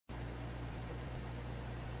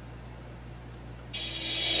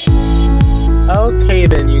Okay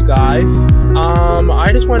then, you guys.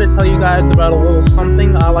 I just want to tell you guys about a little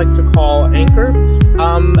something I like to call Anchor.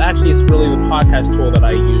 Actually, it's really the podcast tool that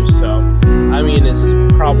I use, so, I mean, it's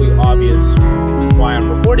probably obvious why I'm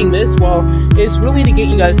recording this. Well, it's really to get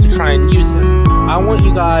you guys to try and use it. I want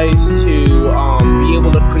you guys to be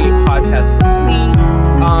able to create podcasts for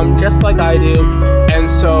free, just like I do. And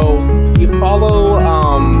so you follow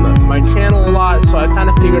my channel a lot, so I kind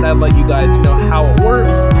of figured I'd let you guys know how it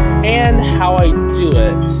works and how I do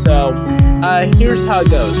it. So here's how it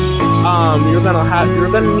goes. You're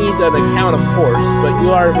gonna need an account, of course, but you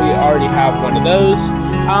already have one of those.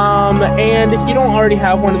 And if you don't already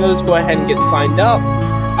have one of those, go ahead and get signed up.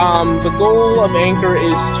 The goal of Anchor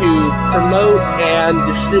is to promote and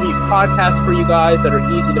distribute podcasts for you guys that are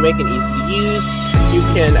easy to make and easy to use. You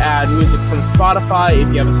can add music from Spotify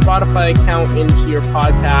if you have a Spotify account into your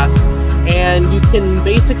podcast, and you can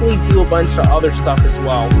basically do a bunch of other stuff as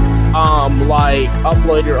well, like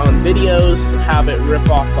upload your own videos, have it rip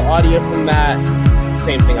off the audio from that,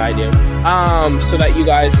 same thing I do, so that you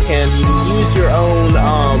guys can use your own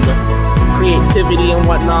creativity and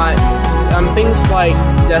whatnot. Things like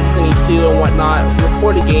Destiny 2 and whatnot,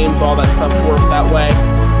 recorded games, all that stuff work that way.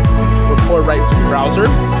 Record right to the browser.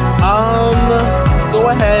 Go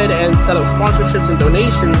ahead and set up sponsorships and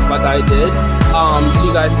donations like I did, so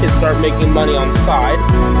you guys can start making money on the side,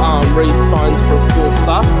 raise funds for cool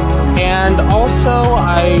stuff. And also,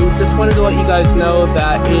 I just wanted to let you guys know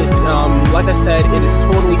that it, like I said, it is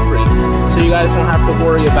totally free, so you guys don't have to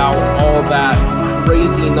worry about all that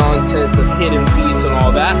crazy nonsense of hidden fees and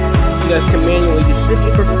all that. You guys can manually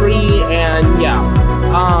distribute for free, and yeah,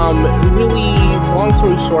 really, long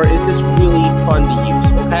story short, it's just really fun to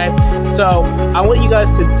use, okay? So, I want you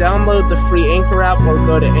guys to download the free Anchor app or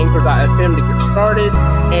go to anchor.fm to get started,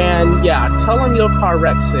 and yeah, tell them Your Car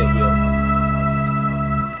Wreck sent you.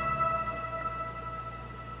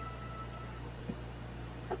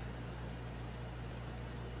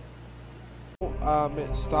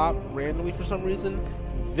 It stopped randomly for some reason.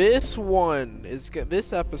 This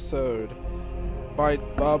episode,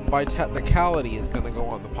 by technicality, is gonna go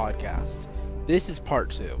on the podcast. This is part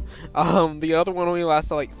 2. The other one only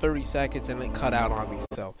lasted like 30 seconds and it cut out on me,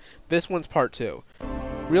 so this one's part 2.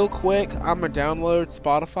 Real quick, I'm gonna download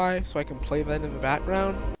Spotify so I can play that in the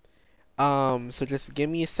background. So just give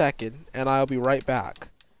me a second and I'll be right back.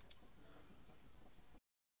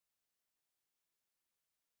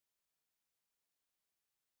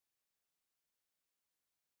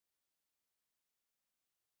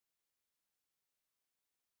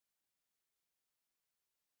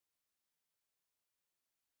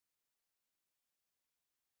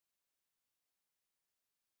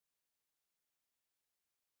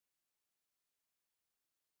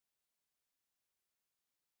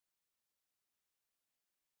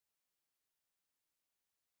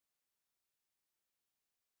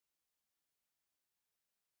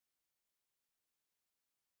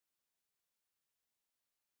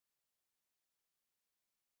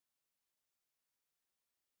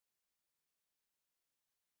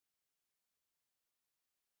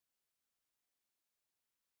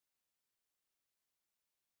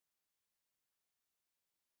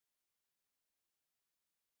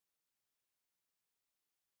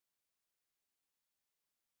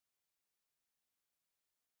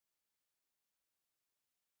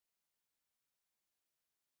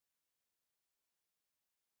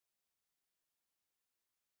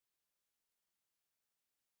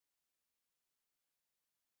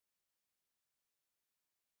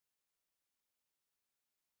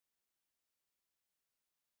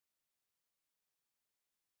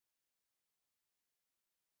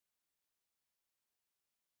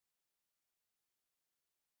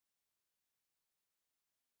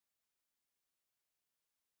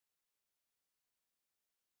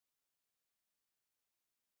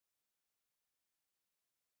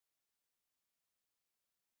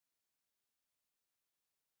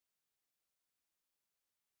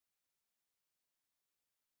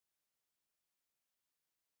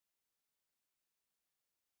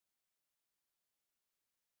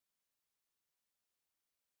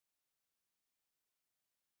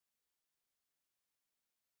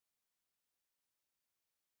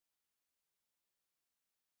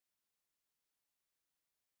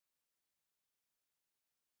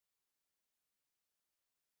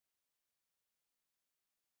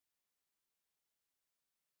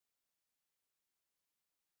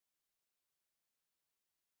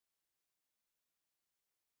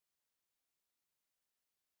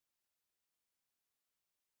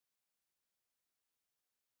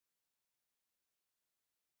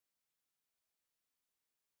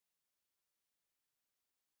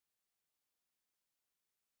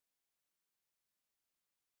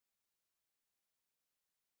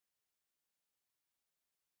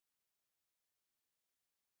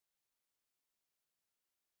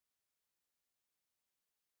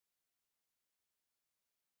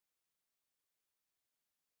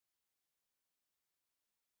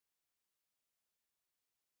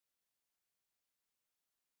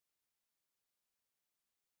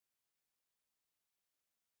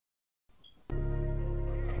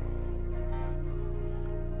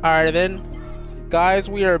 Alright then. Guys,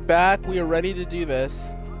 we are back. We are ready to do this.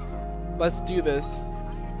 Let's do this.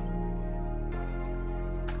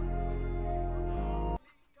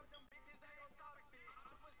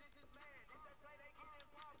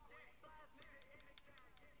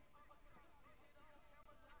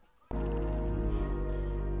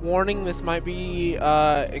 Warning, this might be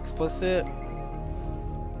explicit.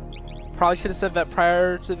 Probably should have said that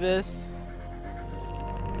prior to this.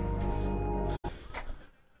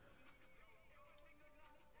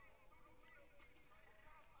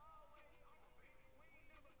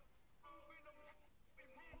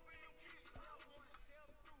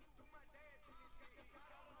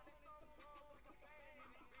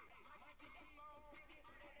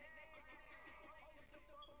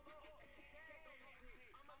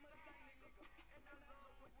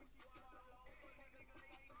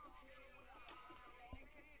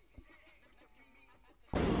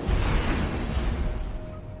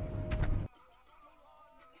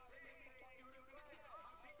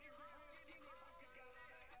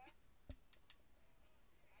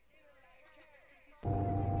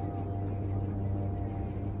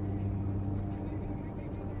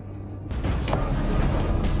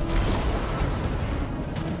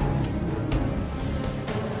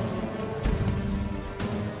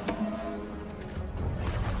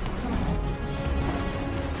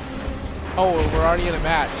 Oh, we're already in a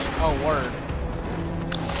match. Oh, word.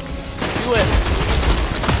 Do it.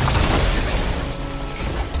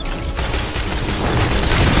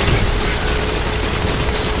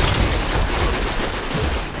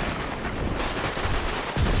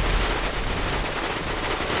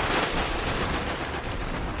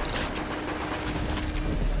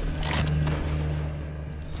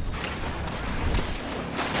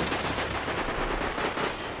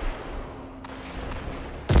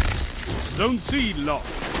 'Zone C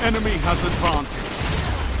lost. Enemy has advantage.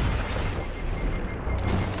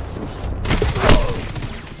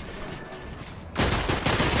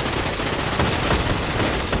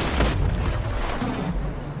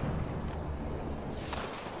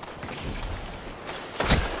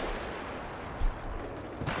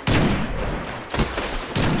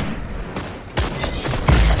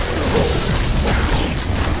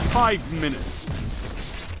 Minutes.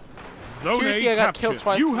 Zone Seriously, A I got captured. killed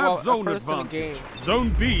twice. You have Well, zone first in the advantage. game. Zone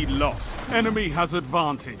B lost. Enemy has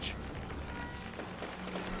advantage.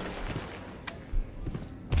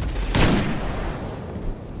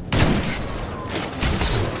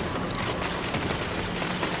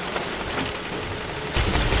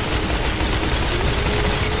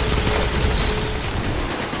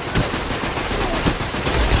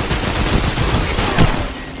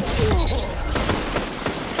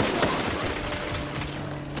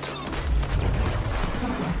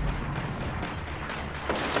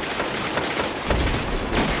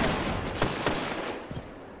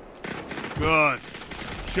 Good.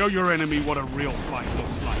 Show your enemy what a real fight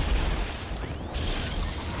looks like.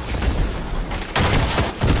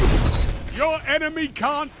 Your enemy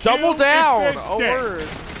can't Double kill down! if they're Oh, dead. word.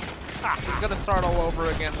 It's gonna start all over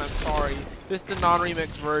again, I'm sorry. This is the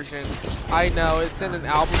non-remix version. I know, it's in an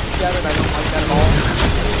album together, and I don't like that at all.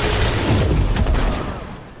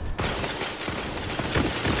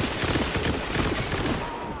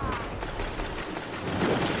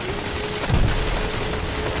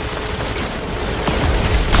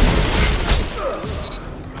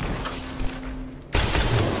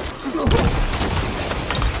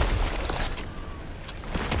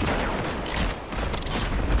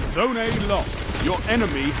 Zone A lost. Your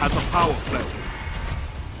enemy has a power play.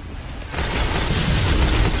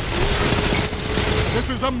 This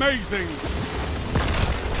is amazing.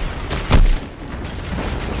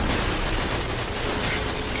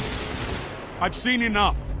 I've seen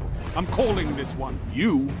enough. I'm calling this one.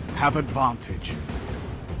 You have advantage.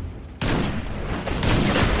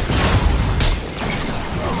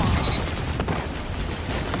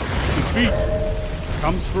 Defeat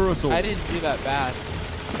comes for us all. I didn't do that bad.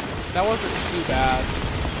 That wasn't too bad.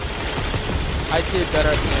 I did better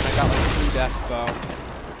at the end. I got like 3 deaths though.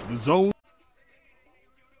 The zone.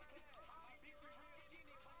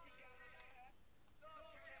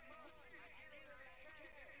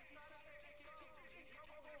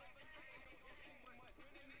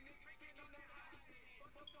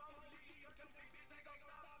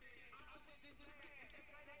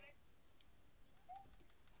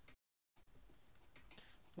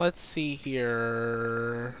 Let's see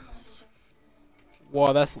here.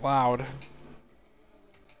 Whoa, that's loud.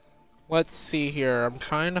 Let's see here. I'm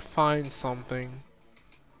trying to find something.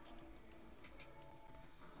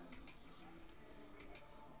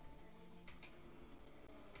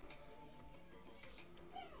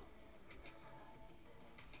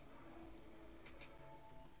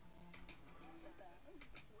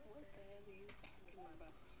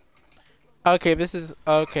 Okay, this is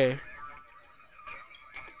okay.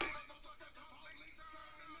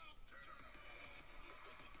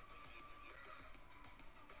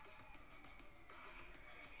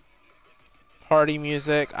 Party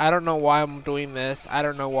music. I don't know why I'm doing this. I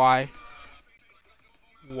don't know why.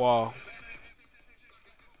 Whoa.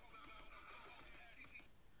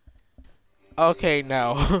 Okay,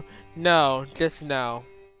 no. No, just no.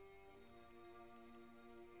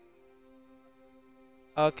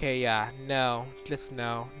 Okay, yeah, no. Just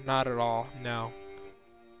no. Not at all. No.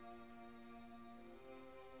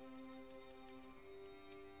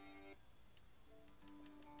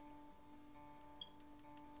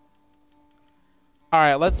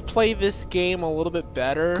 Alright, let's play this game a little bit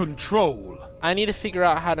better. Control. I need to figure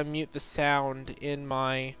out how to mute the sound in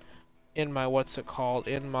my what's it called?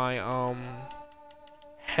 In my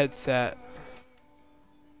headset.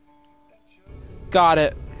 Got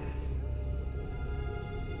it.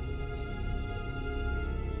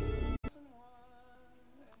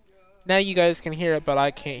 Now you guys can hear it, but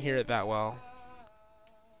I can't hear it that well.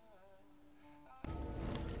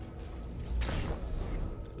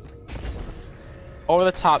 Over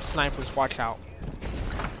the top snipers, watch out.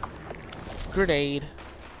 Grenade.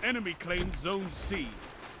 Enemy claimed Zone C.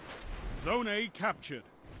 Zone A captured.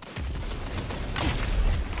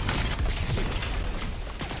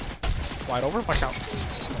 Slide over, watch out. 2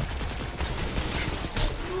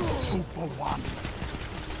 for 1.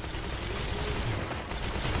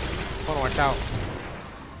 Watch out.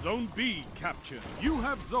 Zone B captured. You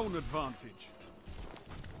have zone advantage.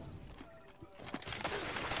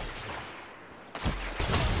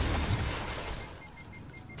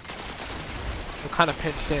 We're kind of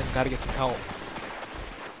pinched in. Gotta get some help.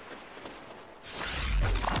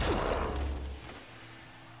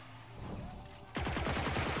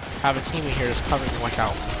 Have a teammate here that's covering me. Watch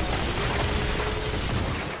out.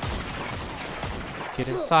 Get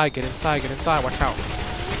inside. Get inside. Get inside. Watch out.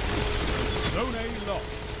 Zone A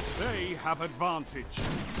lost. They have advantage.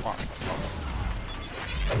 Fuck.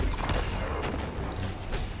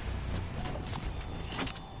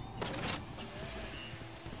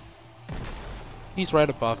 He's right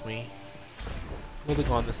above me. We'll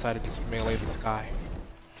go on this side and just melee this guy.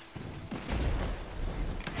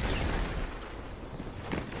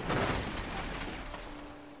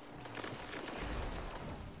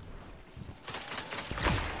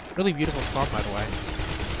 Really beautiful song, by the way.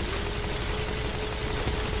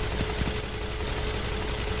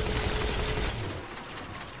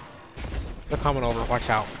 They're coming over, watch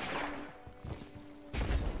out.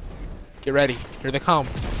 Get ready, here they come.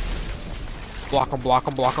 Block them, block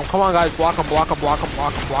them, block them. Come on, guys, block them, block them, block them,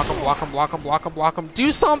 block them, block them, block them, block them, block them, block them.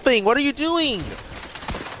 Do something! What are you doing?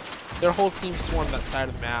 Their whole team swarmed that side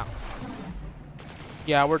of the map.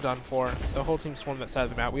 Yeah, we're done for. The whole team swarmed that side of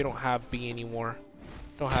the map. We don't have B anymore.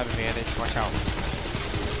 Don't have advantage. Watch out.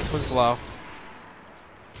 One's low.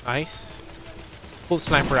 Nice. Pull the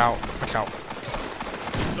sniper out. Watch out.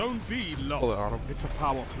 Zone B lost. Bullet on him. It's a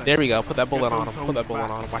power play. There we go. Put that bullet on him. Put that bullet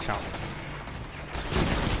on him. Watch out.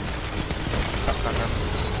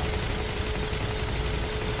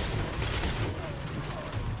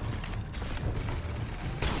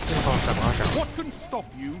 What can stop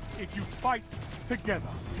you if you fight together?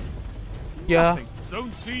 Yeah. Nothing.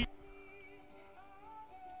 Zone C.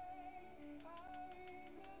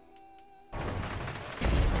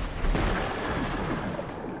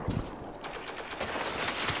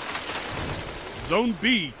 Zone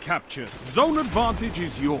B captured. Zone advantage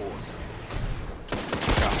is yours.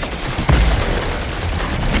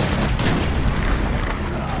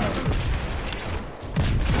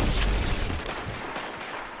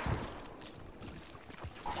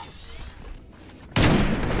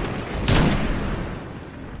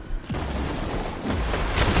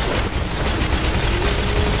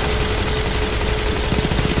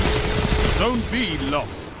 Zone B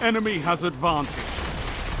lost. Enemy has advantage.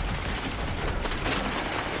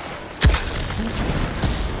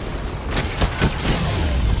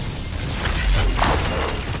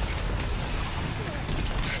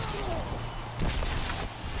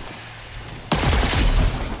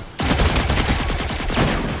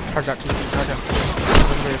 Charge out, charge out.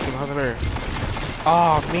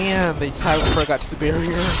 Oh man, they time before I got to the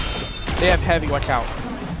barrier. They have heavy, watch out.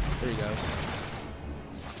 There he goes.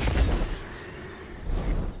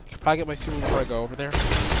 Should probably get my super before I go over there.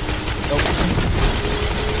 Nope.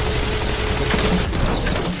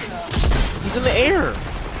 He's in the air!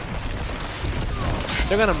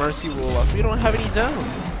 They're gonna mercy rule us. We don't have any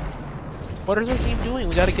zones. What is our team doing?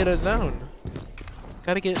 We gotta get a zone.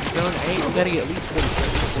 Gotta get zone 8. We gotta get at least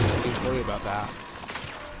 46. Don't worry about that.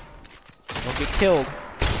 Don't get killed.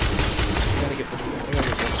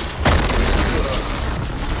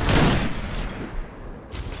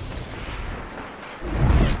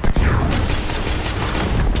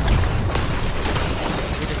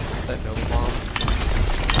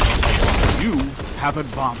 have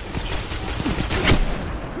advantage.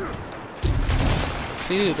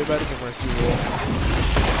 Dude, they're about to get mercy rule.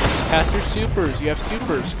 Cast your supers. You have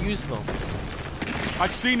supers. Use them.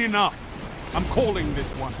 I've seen enough. I'm calling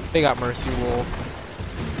this one. They got mercy rule.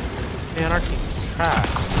 Man, our team's trash.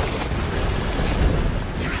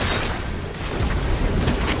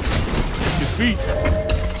 Defeat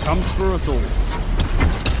comes for us all.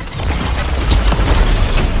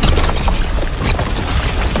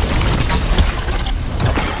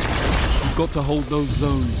 You've got to hold those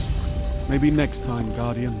zones. Maybe next time,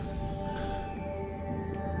 Guardian.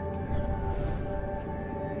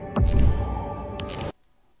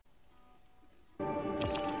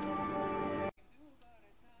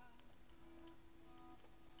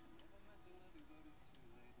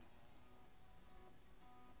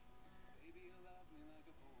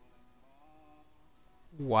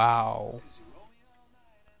 Wow.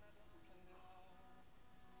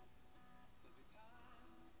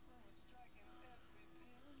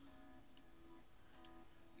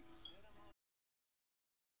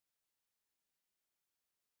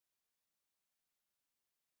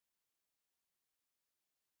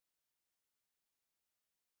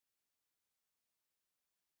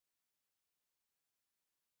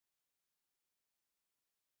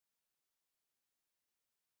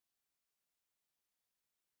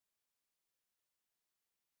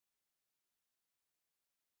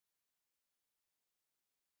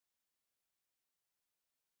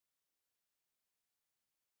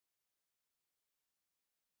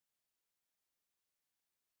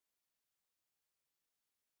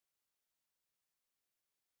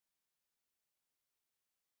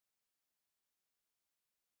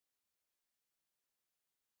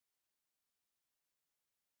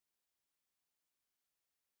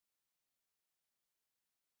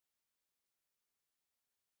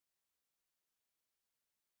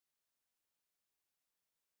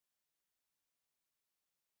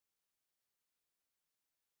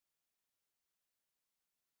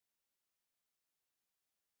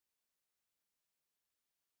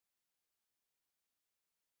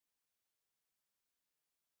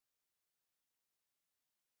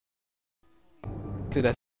 Dude,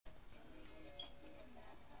 that's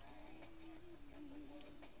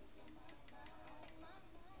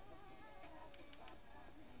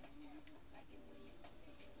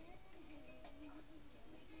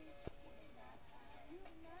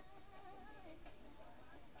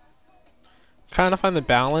trying to find the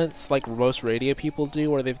balance like most radio people do,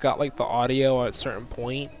 where they've got like the audio at a certain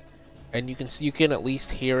point and you can at least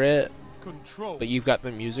hear it, Control. but you've got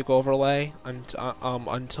the music overlay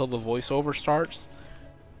until the voiceover starts.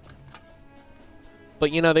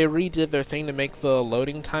 But you know, they redid their thing to make the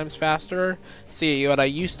loading times faster. See, what I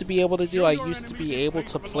used to be able to do, I used to be able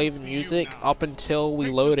to play the music up until we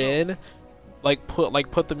load in, like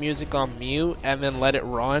put the music on mute and then let it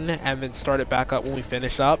run and then start it back up when we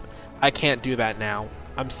finish up. I can't do that now.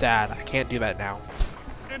 I'm sad. I can't do that now.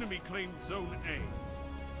 Enemy claimed Zone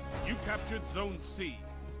A. You captured Zone C.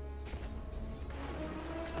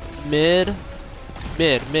 Mid.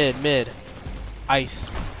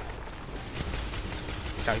 Ice.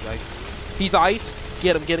 Guy's ice. He's ice.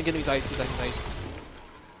 Get him. He's ice. He's ice.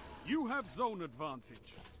 You have zone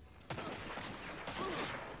advantage.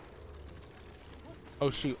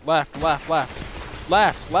 Oh shoot. Left.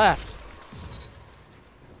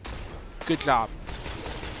 Good job.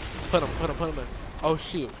 Put him in. Oh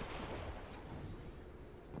shoot.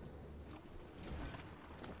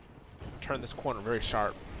 Turn this corner very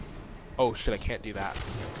sharp. Oh shit, I can't do that.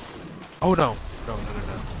 Oh no. No.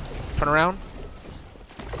 Turn around.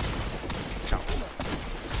 Jump.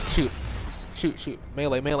 Shoot.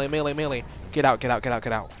 Melee. Get out.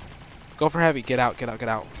 Go for heavy. Get out.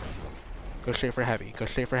 Go straight for heavy.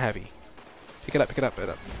 Pick it up.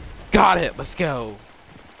 Got it. Let's go.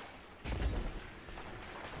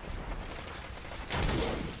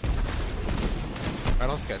 Right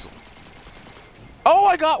on schedule.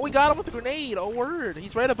 Oh, we got him with the grenade. Oh, word.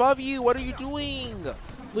 He's right above you. What are you doing?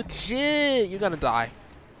 Legit. You're gonna die.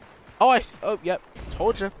 Oh, yep.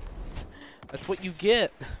 Told you. That's what you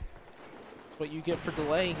get. That's what you get for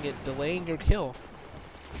delaying your kill.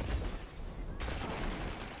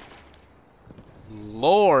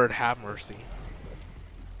 Lord have mercy.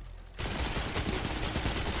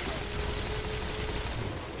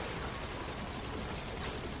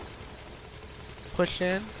 Push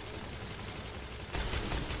in.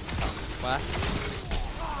 Left.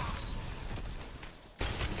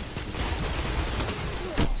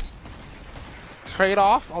 Trade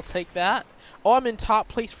off. I'll take that. Oh, I'm in top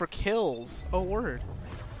place for kills. Oh, word.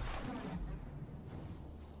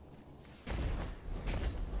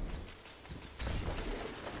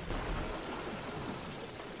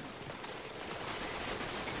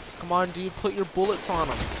 Come on, dude. Put your bullets on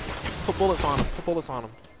him. Put bullets on him. Put bullets on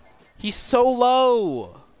him. He's so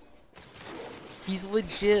low. He's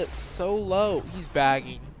legit so low. He's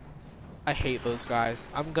bagging. I hate those guys.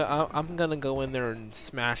 I'm gonna go in there and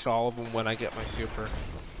smash all of them when I get my super.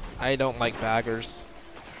 I don't like baggers.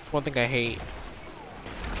 It's one thing I hate.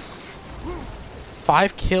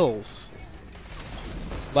 5 kills.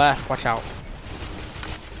 Left, watch out.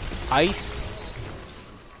 Ice.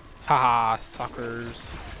 Haha,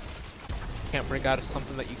 suckers. Can't break out of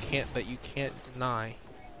something that you can't deny.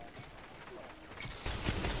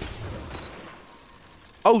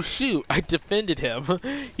 Oh shoot, I defended him.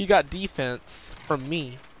 He got defense from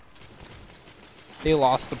me. They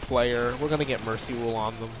lost a player. We're gonna get mercy rule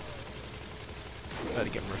on them. Gotta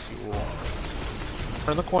get mercy rule.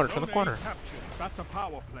 Turn the corner, turn the corner. That's a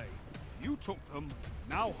power play. You took them.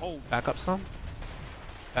 Now hold. Back up some.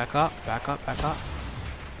 Back up, back up, back up.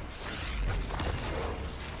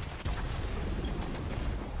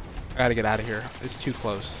 I gotta get out of here. It's too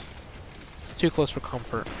close. It's too close for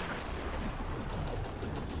comfort.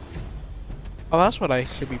 Oh, that's what I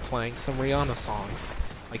should be playing. Some Rihanna songs.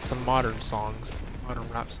 Like some modern songs. Modern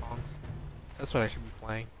rap songs. That's what I should be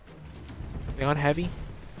playing. Are they on heavy?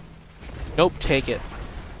 Nope, take it.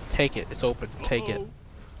 Take it. It's open. Take it.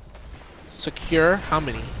 Secure. How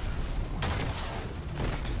many?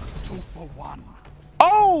 2 for 1.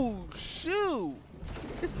 Oh, shoot!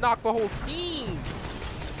 Just knocked the whole team.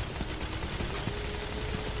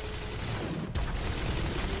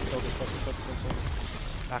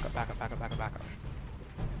 Back up, back up, back up, back up, back up.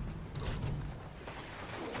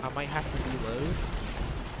 I might have to reload.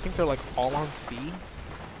 I think they're like all on C.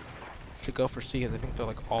 Should go for C because I think they're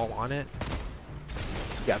like all on it.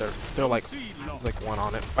 Yeah, they're like there's like one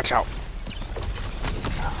on it. Watch out.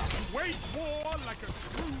 Wage war like a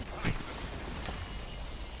true titan.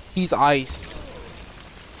 He's iced.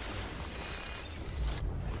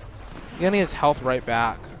 He's getting his health right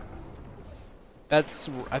back. That's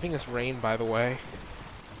I think it's Rain, by the way.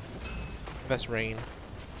 That's Rain.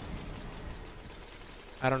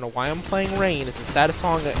 I don't know why I'm playing Rain. It's the saddest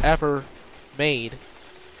song I ever made.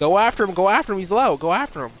 Go after him, go after him, he's low, go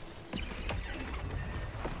after him.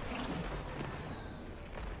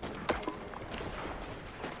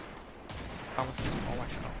 Oh, this is all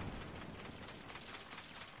watch out.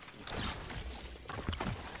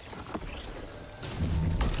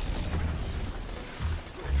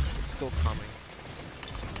 It's still coming.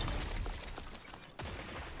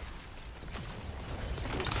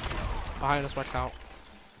 Behind us, watch out.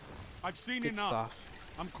 I've seen Good enough. stuff.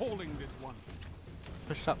 I'm calling this one.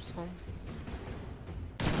 Push up some.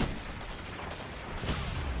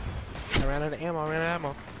 I ran out of ammo, I ran out of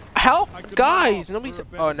ammo. Help! Guys! Nobody said.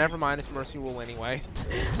 Oh, never mind, it's Mercy Rule anyway.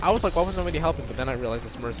 I was like, why was nobody helping? But then I realized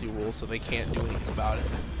it's Mercy Rule, so they can't do anything about it.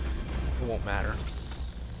 It won't matter.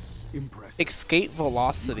 Impressive. Escape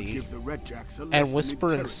Velocity Give the Red Jacks a lesson and in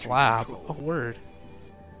Whispering territory Slab. control. Oh, word.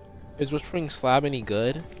 Is Whispering Slab any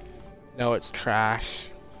good? No, it's trash.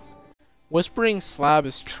 Whispering Slab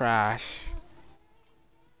is trash.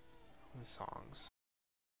 Songs.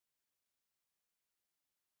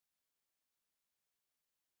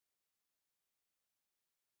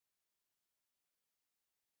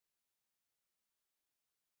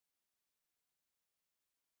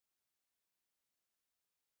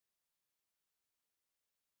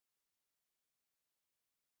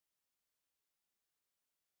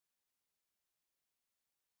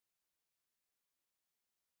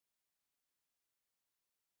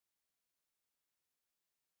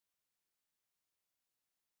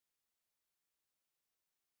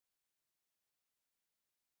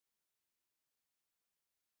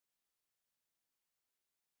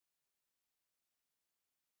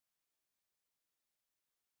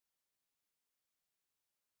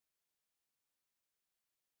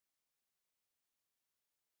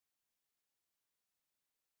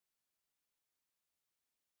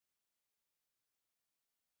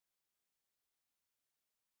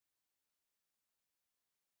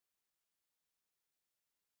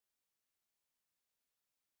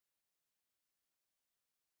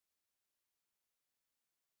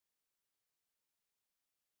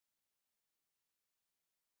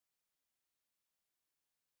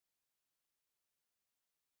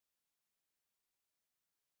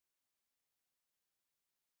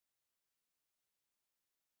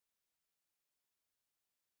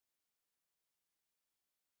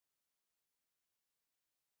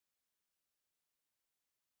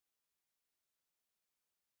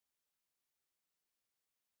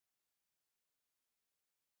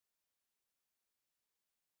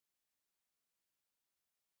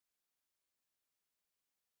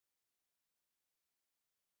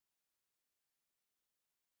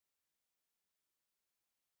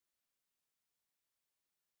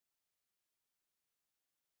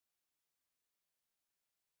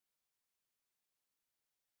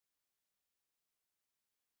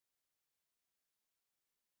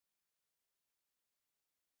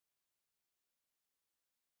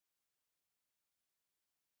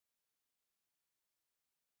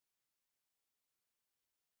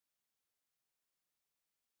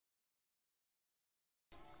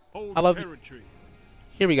 Hold I love you. territory.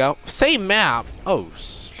 Here we go. Same map. Oh,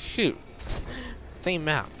 shoot. Same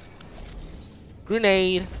map.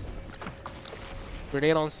 Grenade.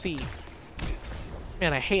 Grenade on C.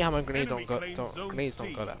 Man, I hate how my grenades don't go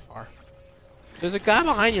that far. There's a guy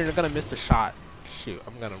behind you and you're gonna miss the shot. Shoot,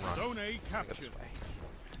 I'm gonna run. Zone A Go captured. this way.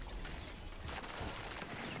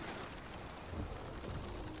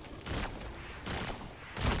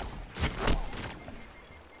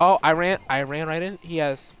 Oh, I ran right in. He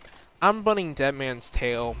has. I'm running Dead Man's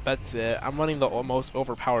Tail. That's it. I'm running the most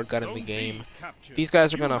overpowered gun in the game. These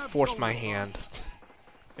guys are gonna force my hand.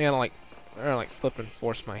 They're gonna like flip and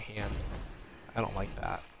force my hand. I don't like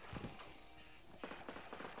that.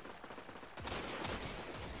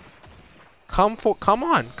 Come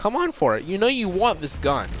on for it. You know you want this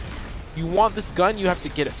gun. You want this gun. You have to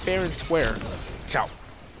get it fair and square. Ciao.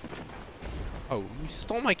 Oh, you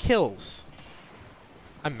stole my kills.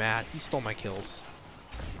 I'm mad. He stole my kills.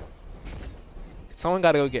 Someone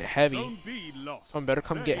gotta go get heavy. Someone better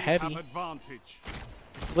come get heavy.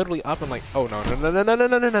 Literally up and like, oh no.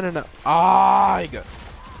 Ah,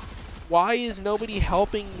 why is nobody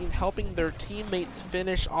helping their teammates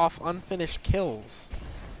finish off unfinished kills?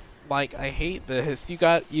 Like, I hate this. You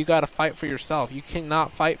gotta fight for yourself. You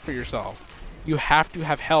cannot fight for yourself. You have to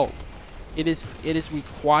have help. It is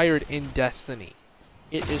required in Destiny.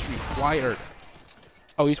 It is required.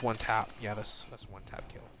 Oh, he's one tap. Yeah, that's one tap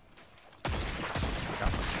kill.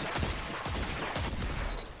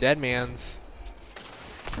 Dead Man's.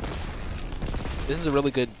 This is a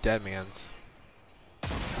really good Dead Man's.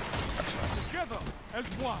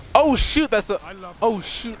 Oh shoot, oh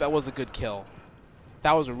shoot, that was a good kill.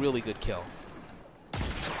 That was a really good kill.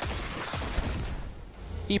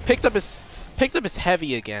 He picked up his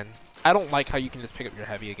heavy again. I don't like how you can just pick up your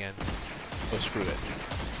heavy again. Oh, screw it.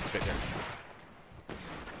 Right there.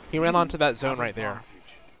 He ran onto that zone right there.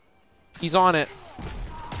 He's on it.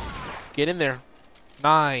 Get in there.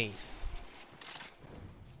 Nice.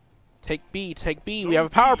 Take B, take B. We have a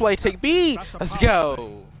power play. Take B. Let's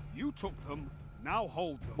go. You took them. Now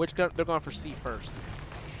hold them. Which gun? They're going for C first.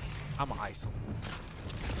 I'm gonna ice them.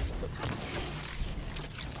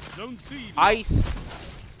 Zone C. Ice.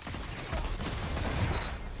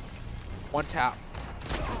 One tap.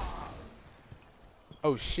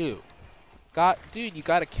 Oh shoot. Dude, you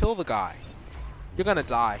gotta kill the guy. You're gonna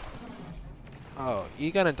die. Oh,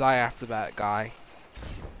 you're gonna die after that guy.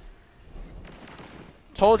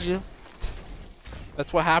 Told you.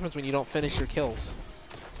 That's what happens when you don't finish your kills.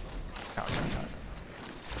 Ouch, ouch,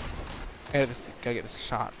 ouch. Gotta get this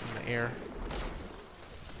shot from the air.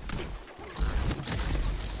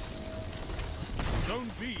 Zone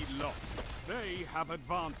B lost. They have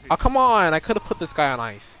advantage. Oh, come on. I could have put this guy on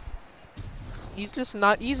ice. He's just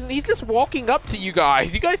not. He's just walking up to you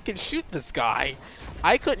guys. You guys can shoot this guy.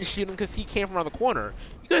 I couldn't shoot him because he came from around the corner.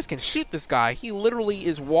 You guys can shoot this guy. He literally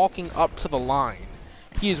is walking up to the line.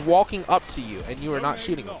 He is walking up to you, and you are not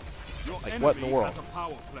shooting him. Like, what in the world?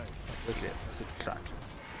 Legit. That's a distraction.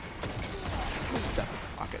 Step in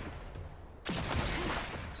the pocket.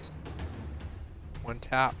 One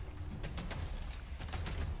tap.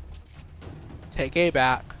 Take A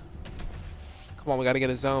back. Come on, we gotta get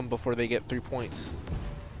a zone before they get 3 points.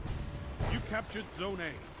 You captured Zone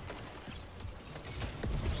A.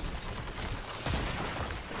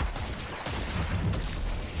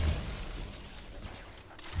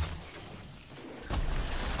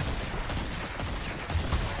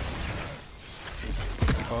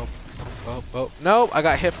 Oh. No, I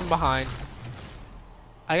got hit from behind.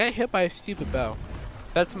 I got hit by a stupid bow.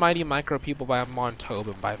 That's Mighty Micro People by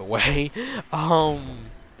Montobin, by the way.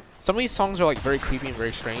 Some of these songs are like very creepy and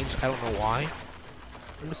very strange. I don't know why.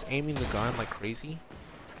 I'm just aiming the gun like crazy.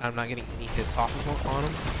 And I'm not getting any hits off of on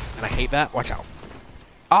them. And I hate that. Watch out.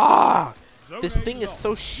 Ah! This thing is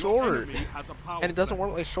so short. And it doesn't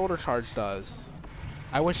work like shoulder charge does.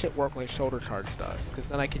 I wish it worked like shoulder charge does. Because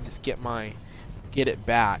then I can just get it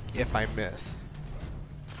back if I miss.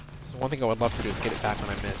 So one thing I would love to do is get it back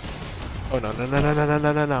when I miss. Oh no.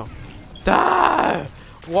 Ah!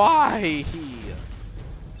 Why?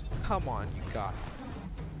 Come on, you guys.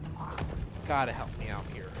 Gotta help me out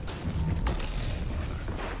here.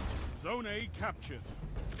 Zone A captured.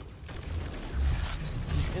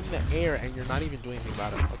 He's in the air and you're not even doing anything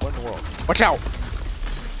about it. Like, what in the world? Watch out!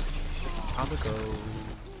 I'm gonna go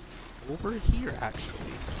over here,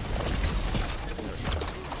 actually.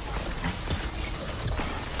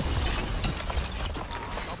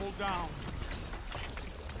 Double down.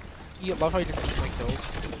 I love how he just takes my kills.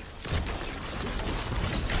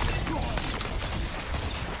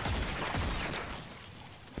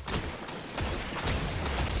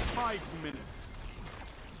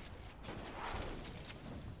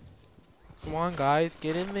 Come on, guys,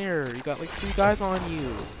 get in there. You got like 3 guys on you.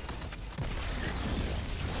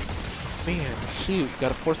 Man, shoot, you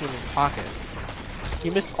got a force in your pocket.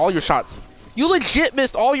 You missed all your shots. You legit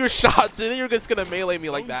missed all your shots, and then you're just gonna melee me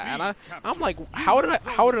like that. And I'm like, how did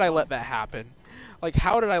I let that happen? Like,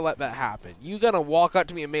 how did I let that happen? You gonna walk up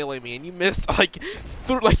to me and melee me, and you missed like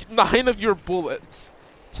 9 of your bullets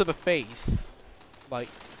to the face. Like,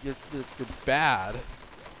 you're bad.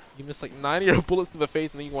 You missed like 9 of your bullets to the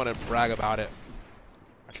face, and then you want to brag about it.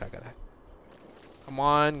 Actually, I gotta. Come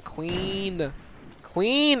on, clean.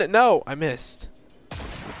 Clean! No, I missed.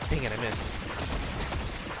 Dang it, I missed.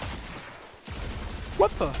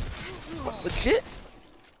 What the? What, legit?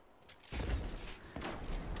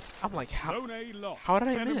 I'm like, how did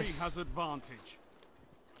I miss? Has advantage.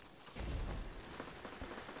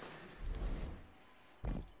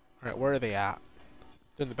 Alright, where are they at?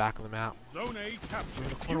 They're in the back of the map. Zone A captured. In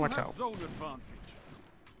the corner, watch out. Zone advantage.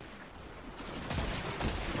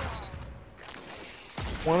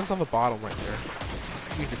 One's on the bottom right there.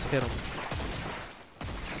 You just hit him.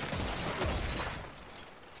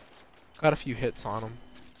 Got a few hits on him.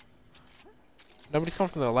 Nobody's coming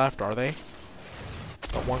from the left, are they?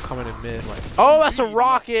 Got one coming in mid. Like, oh, that's a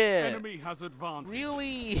rocket! Enemy has advantage.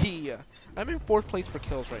 Really? I'm in 4th place for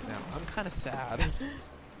kills right now. I'm kind of sad.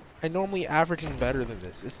 I normally averaging better than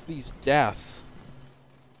this. It's these deaths.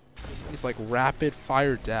 It's these like rapid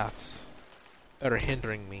fire deaths that are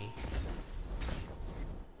hindering me.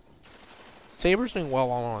 Saber's doing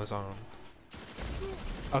well all on his own.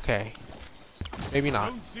 Okay. Maybe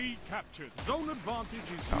not. Zone C captured. Zone advantage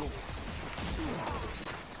is yours.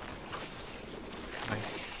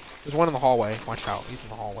 Nice. There's one in the hallway. Watch out. He's in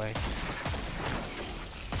the hallway.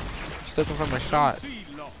 He's looking for my shot. Zone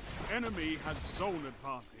C lost. Enemy has zone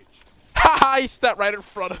advantage. Haha! He stepped right in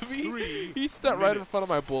front of me. 3 He stepped right in front of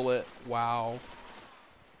my bullet. Wow.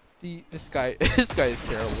 This guy is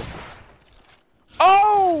terrible.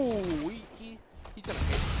 Oh! He's gonna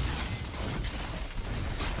hit.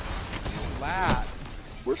 Lads,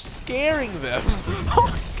 we're scaring them.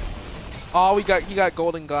 Oh, he got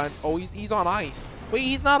golden gun. Oh, he's on ice. Wait,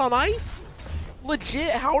 he's not on ice?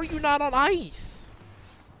 Legit? How are you not on ice?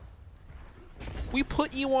 We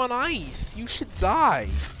put you on ice. You should die.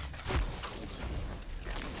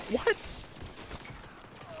 What?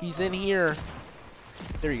 He's in here.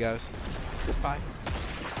 There he goes. Goodbye.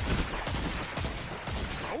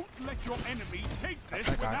 Don't let your enemy take this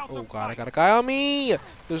Guy. without Oh a god, I fight. got a guy on me!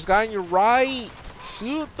 There's a guy on your right!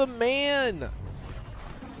 Shoot the man!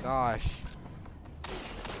 Gosh.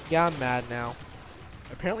 Yeah, I'm mad now.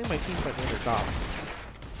 Apparently my team's like doing their job.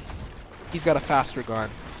 He's got a faster gun.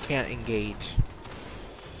 Can't engage.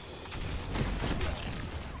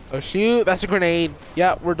 Oh shoot, that's a grenade.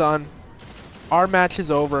 Yeah, we're done. Our match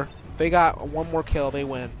is over. They got one more kill, they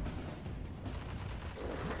win.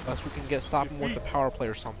 Unless we can stop them with the power play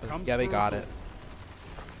or something. Yeah, they got it.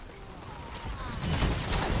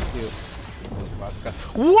 Dude, this last guy.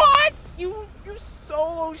 What? You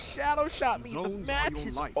solo shadow shot me. The match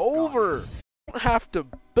is over. You don't have to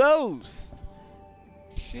boast.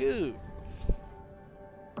 Shoot.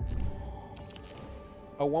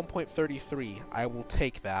 A 1.33. I will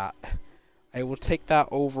take that. I will take that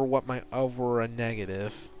over a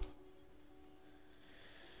negative.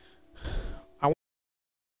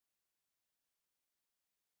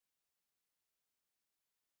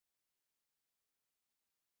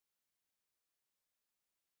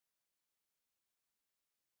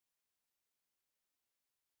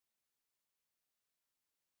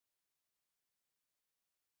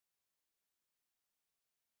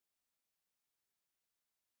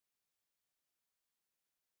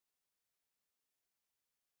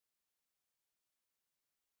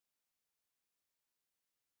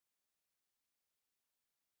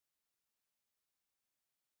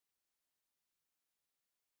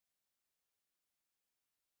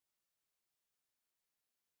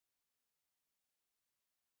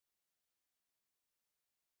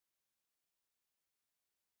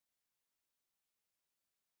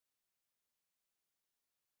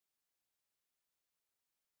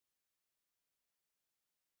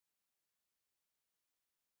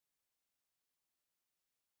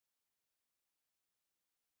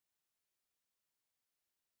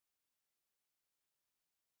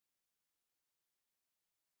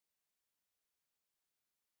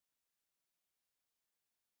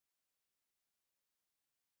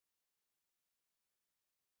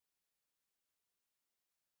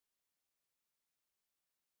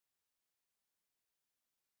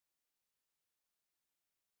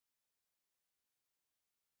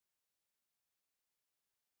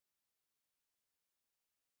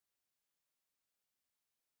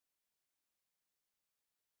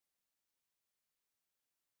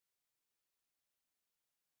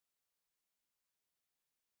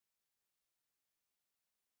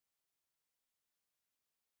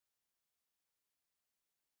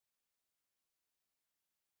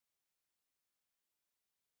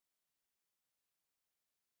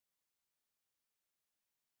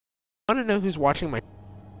 I want to know who's watching my...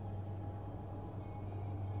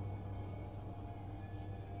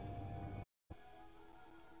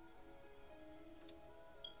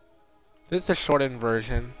 This is a shortened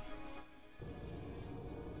version.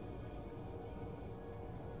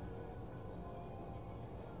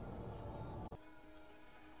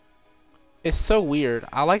 It's so weird.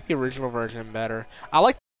 I like the original version better. I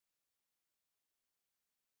like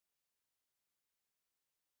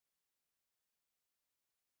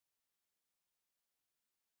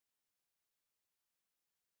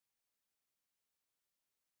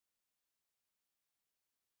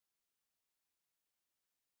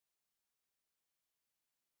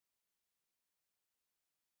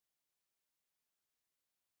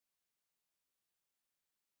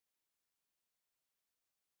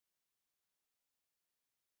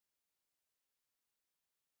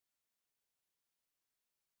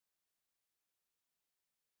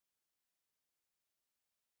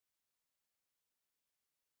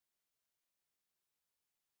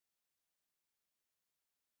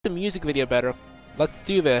the music video better. Let's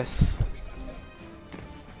do this.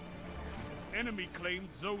 Enemy claimed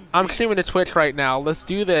zone. I'm streaming to Twitch right now. Let's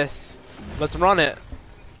do this. Let's run it.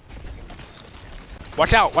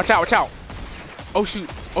 Watch out, watch out, watch out. Oh shoot,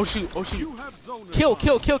 oh shoot, oh shoot. You have zone Kill,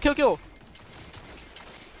 advantage. kill, kill, kill, kill.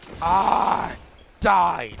 Ah,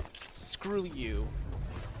 died. Screw you.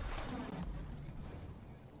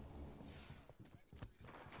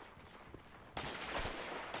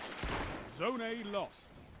 Zone A lost.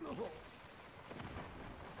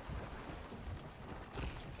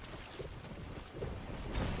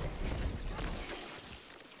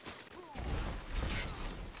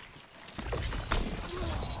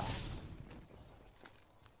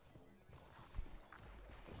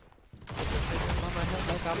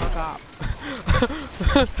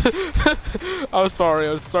 I'm sorry,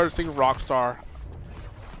 I started singing Rockstar.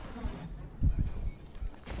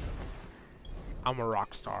 I'm a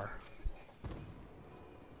rock star.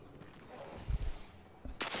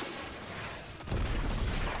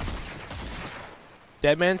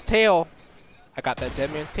 Dead man's tail. I got that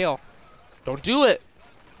dead man's tail. Don't do it.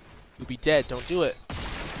 You'll be dead. Don't do it.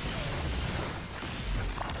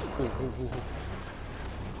 Ooh, ooh, ooh, ooh.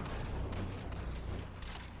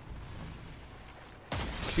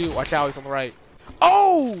 Shoot, watch out, he's on the right.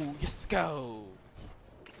 Oh! Let's go!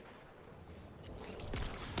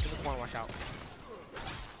 In the corner, watch out.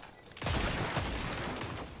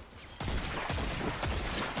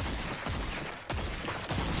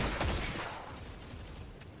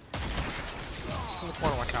 In the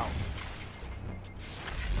corner, watch out.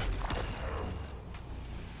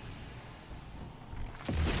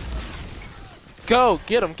 Let's go!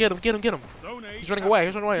 Get him, get him, get him, get him! He's running away,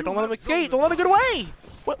 he's running away. Don't let him escape! Don't let him get away!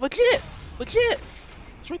 What? Legit! Legit!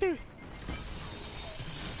 It's right there.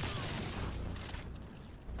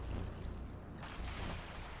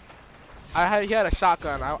 He had a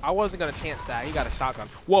shotgun. I wasn't gonna chance that. He got a shotgun.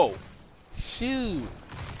 Whoa! Shoot!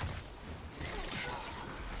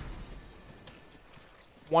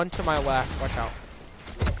 One to my left. Watch out.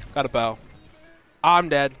 Got a bow. I'm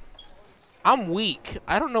dead. I'm weak.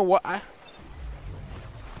 I don't know what I'm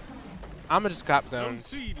gonna just cop zones.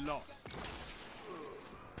 Zone C lost.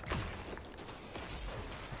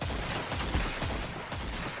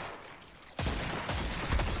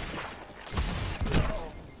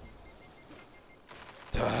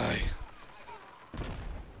 Die.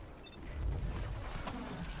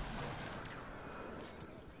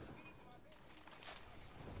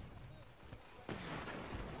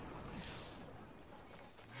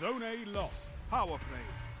 Zone A lost. Power play.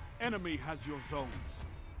 Enemy has your zones.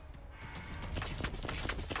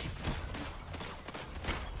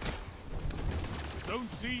 Zone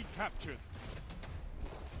C captured.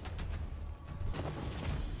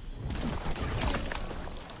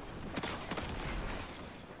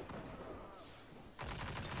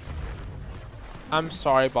 I'm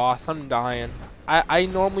sorry, boss. I'm dying. I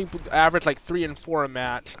normally average like 3 and 4 a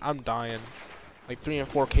match. I'm dying. Like 3 and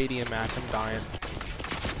 4 KD a match. I'm dying.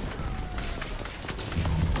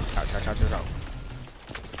 Out.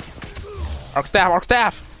 Arc staff, arc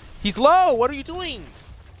staff! He's low! What are you doing?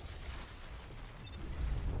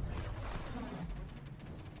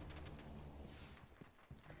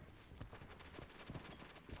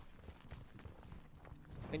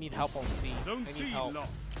 I need help on C. Zone I C need help.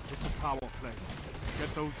 lost. It's a power play.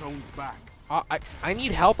 Get those zones back. I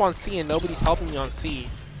need help on C and nobody's helping me on C.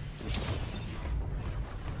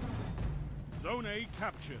 Zone A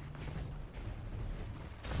captured.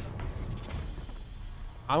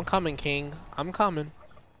 I'm coming, King. I'm coming.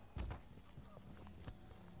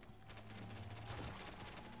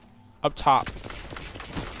 Up top.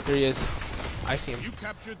 There he is. I see him. You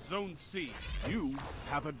captured Zone C. You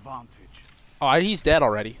have advantage. Oh, he's dead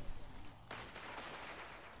already.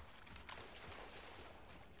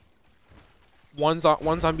 One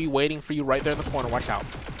zombie waiting for you right there in the corner. Watch out.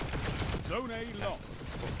 Zone A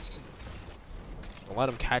lost. Don't let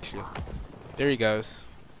him catch you. There he goes.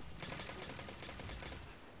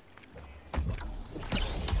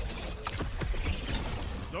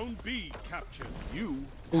 Zone B captured. You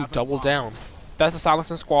Ooh, have double advantage. down. That's a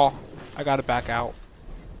silencing squall. I gotta back out.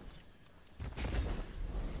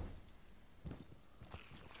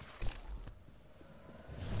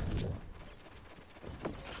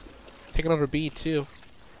 Taking over B too.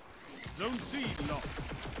 Zone C lost.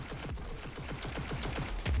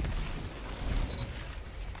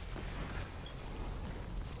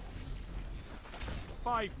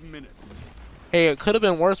 Five minutes. Hey, it could have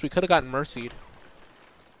been worse. We could have gotten mercied.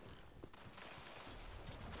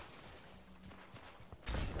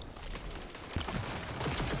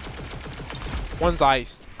 One's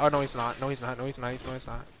iced. Oh, no, he's not. No, he's not. No, he's not. No, he's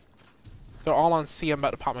not. They're all on C. I'm about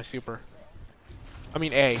to pop my super. I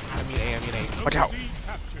mean A. I mean A. Watch out. Zone C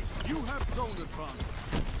captured. You have zone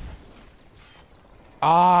advantage.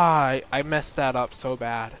 Ah, I messed that up so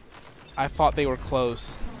bad. I thought they were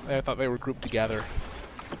close. I thought they were grouped together.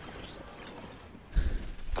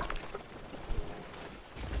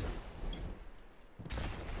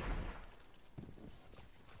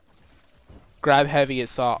 Grab heavy,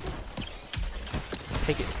 it's up.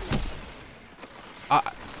 Take it.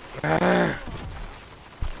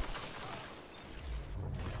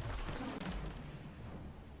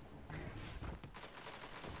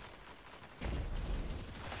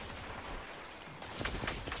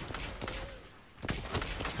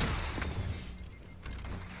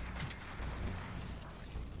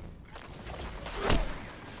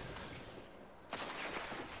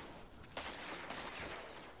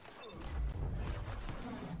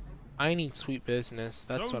 I need sweet business.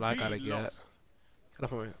 That's what I gotta get. Gotta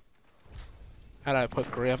put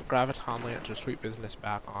Graviton Lancer sweet business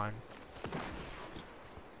back on.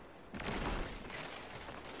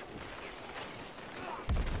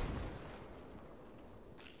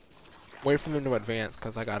 Wait for them to advance,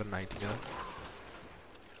 because I got an idea.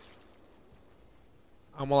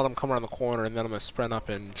 I'm gonna let them come around the corner, and then I'm gonna sprint up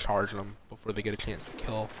and charge them before they get a chance to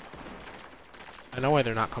kill. I know why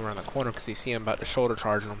they're not coming around the corner, because they see I'm about to shoulder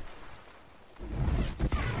charge them.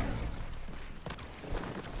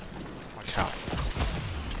 Watch out.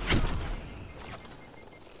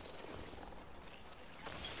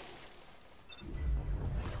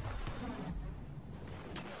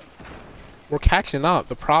 We're catching up.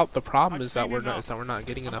 The problem is that we're not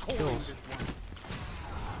getting enough kills.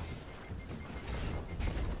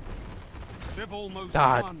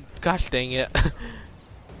 Gosh dang it.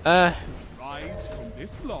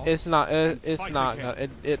 It's not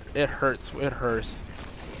it hurts. It hurts.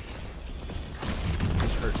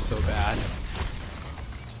 This hurts so bad.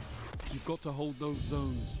 You've got to hold those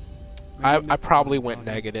zones. I probably went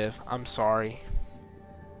negative. I'm sorry.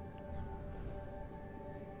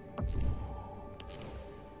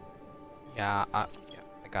 Yeah, I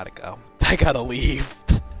gotta go. I gotta leave.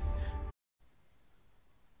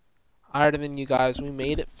 Alright then, you guys, we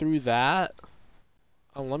made it through that.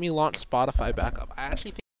 Let me launch Spotify back up. I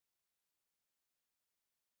actually think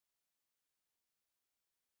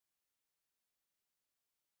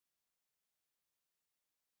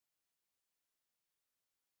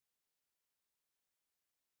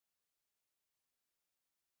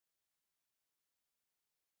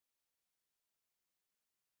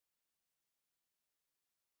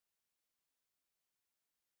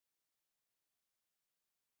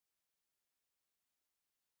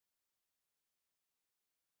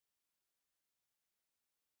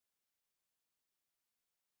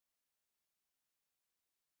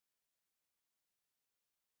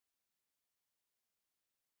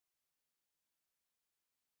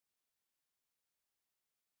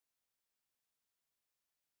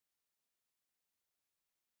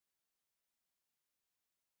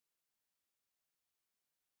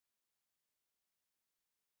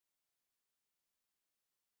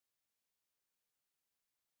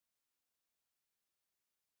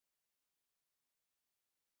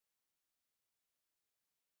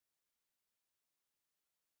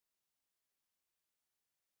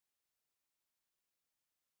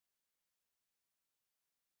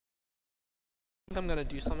I'm gonna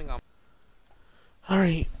do something else.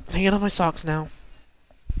 Alright, hanging on my socks now.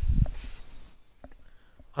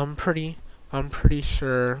 I'm pretty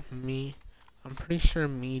sure me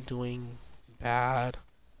doing bad.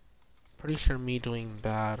 Pretty sure me doing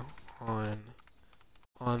bad on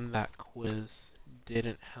that quiz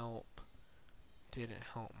didn't help. Didn't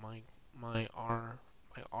help my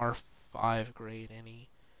R5 grade any.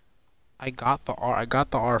 I got the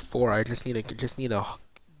R4. I just need to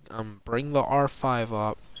bring the R5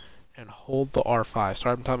 up and hold the R5.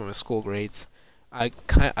 Sorry, I'm talking about my school grades.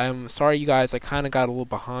 I'm sorry, you guys. I kind of got a little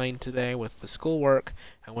behind today with the schoolwork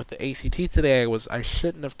and with the ACT today. I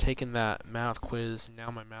shouldn't have taken that math quiz.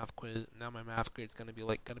 Now my math grade is gonna be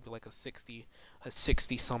like a 60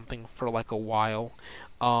 something for like a while.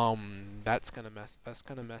 That's gonna mess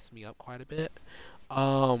me up quite a bit.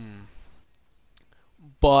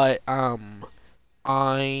 But I'm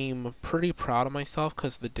pretty proud of myself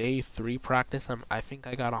because the day 3 practice, I think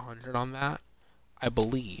I got 100 on that. I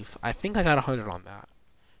believe. I think I got 100 on that.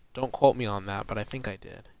 Don't quote me on that, but I think I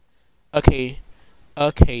did. Okay.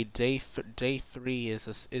 Day 3 is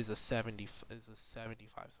a 75.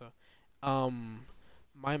 So,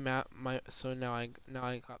 so now I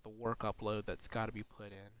got the work upload that's got to be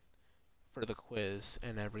put in for the quiz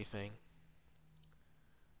and everything.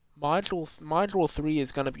 Module 3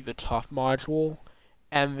 is gonna be the tough module,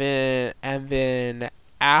 and then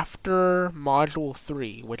after module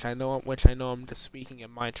 3, which I know I'm just speaking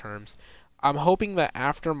in my terms, I'm hoping that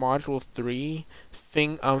after module 3,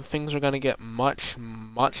 things are gonna get much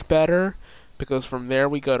better, because from there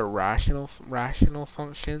we go to rational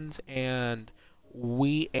functions, and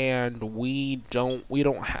we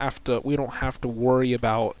don't have to worry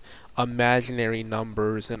about imaginary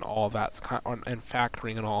numbers and all that and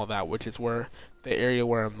factoring and all that, which is where the area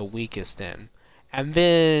where I'm the weakest in. And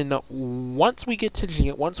then once we get to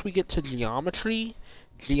geometry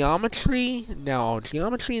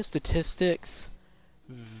and statistics,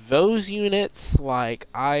 those units, like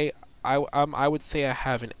I would say I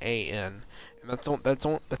have an A in, and that's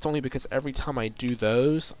only because every time I do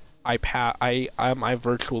those, I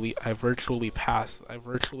virtually pass. I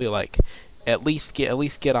virtually like at least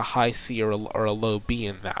get a high C or a low B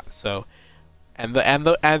in that. So, and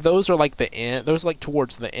those are like the end. Those are like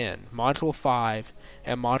towards the end. Module 5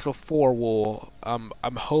 and Module 4 will I'm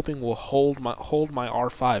hoping will hold my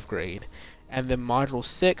R5 grade, and then Module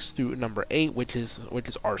 6 through number 8, which is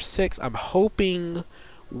R6, I'm hoping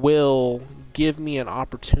will give me an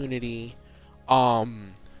opportunity to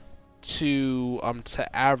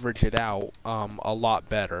average it out a lot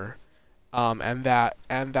better. And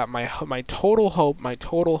that my total hope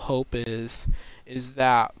is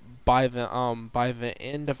that by the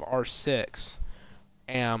end of R6,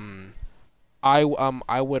 I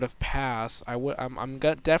would have passed. I'm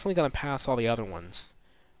definitely gonna pass all the other ones.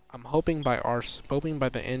 I'm hoping by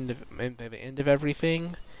the end of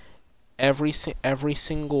everything, every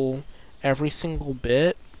single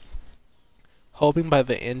bit. Hoping by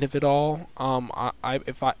the end of it all, I'm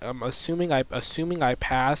assuming I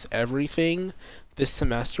pass everything this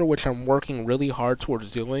semester, which I'm working really hard towards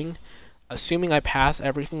doing. Assuming I pass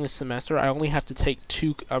everything this semester, I only have to take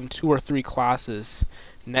two or three classes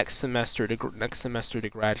next semester to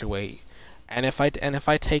graduate. And if I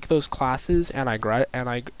take those classes and I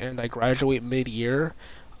graduate mid-year,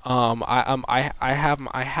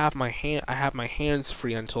 I have my hands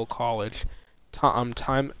free until college. Time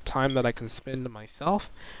that I can spend to myself,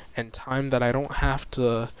 and time that I don't have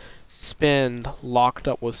to spend locked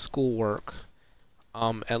up with schoolwork,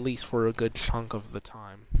 at least for a good chunk of the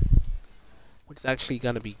time, which is actually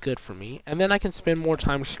gonna be good for me. And then I can spend more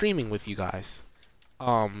time streaming with you guys.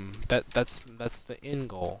 That's the end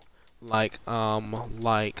goal. Like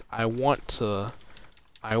I want to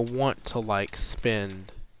like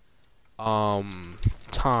spend time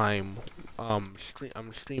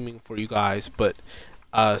streaming for you guys, but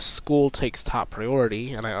school takes top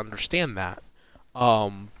priority, and I understand that.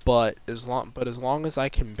 But as long as I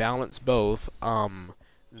can balance both,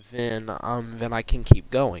 then I can keep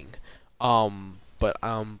going. But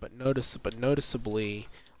noticeably,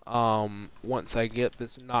 once I get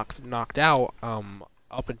this knocked out,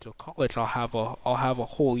 up until college, I'll have a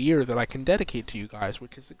whole year that I can dedicate to you guys,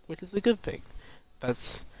 which is a good thing.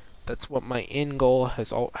 That's what my end goal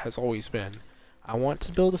has always been. I want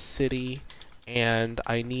to build a city, and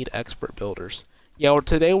I need expert builders. Yeah,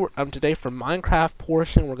 today for Minecraft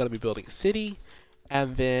portion, we're gonna be building a city,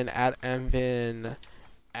 and then at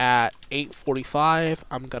 8:45,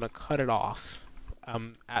 I'm gonna cut it off.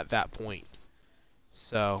 At that point,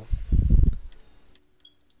 so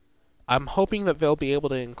I'm hoping that they'll be able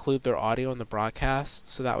to include their audio in the broadcast,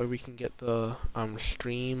 so that way we can get the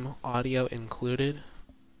stream audio included.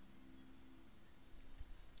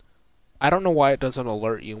 I don't know why it doesn't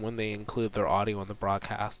alert you when they include their audio in the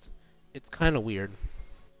broadcast. It's kind of weird.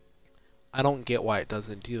 I don't get why it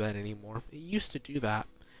doesn't do that anymore. It used to do that.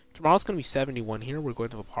 Tomorrow's going to be 71 here. We're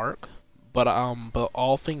going to the park. but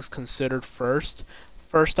all things considered, first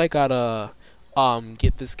I gotta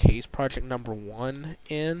get this case project number one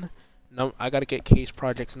in. No, I gotta get case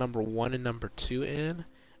projects number one and number two in,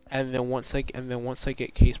 and then once I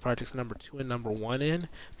get case projects number two and number one in,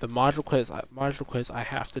 the module quiz I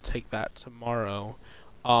have to take that tomorrow,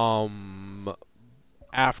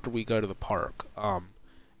 after we go to the park,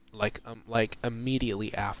 like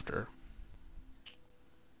immediately after.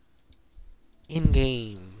 In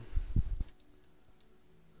game.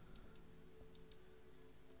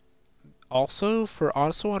 Also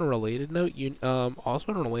on a related note, you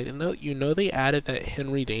know they added that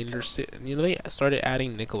Henry Danger they started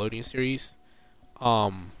adding Nickelodeon series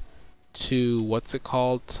to what's it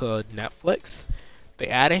called, to Netflix. They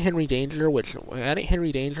added Henry Danger,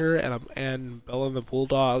 and Bella and the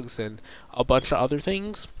Bulldogs and a bunch of other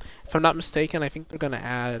things. If I'm not mistaken, I think they're gonna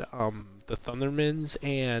add the Thundermans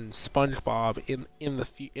and SpongeBob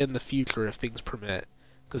in the future if things permit,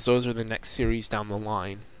 because those are the next series down the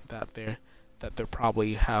line that they're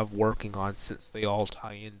probably have working on, since they all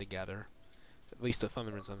tie in together. At least the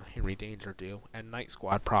Thundermans and the Henry Danger do, and Night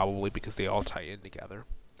Squad probably, because they all tie in together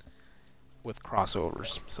with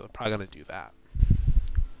crossovers. So they're probably gonna do that.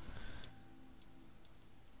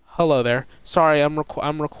 Hello there. Sorry, I'm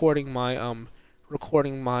recording my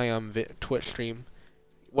Twitch stream.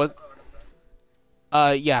 What?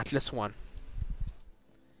 Yeah, just one.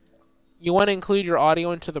 You want to include your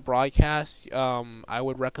audio into the broadcast? I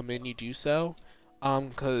would recommend you do so.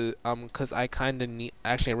 Cause I kind of need,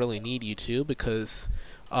 actually I really need you to, because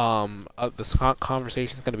this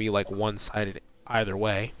conversation is going to be like one-sided either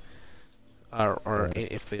way. Or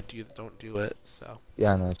if they don't do it, so.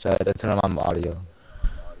 Yeah, no, try to turn on my audio.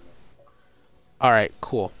 Alright,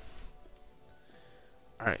 cool.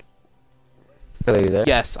 Alright. Are you there?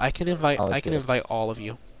 Yes, I can invite invite all of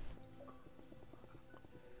you.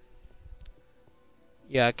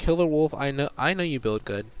 Yeah, Killer Wolf, I know you build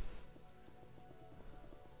good.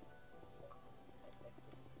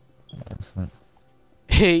 Excellent.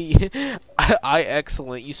 Hey, I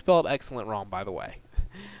excellent. You spelled excellent wrong, by the way.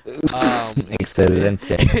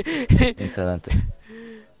 Excelente. Excelente.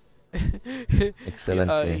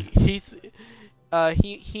 Excelente.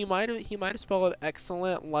 He might have spelled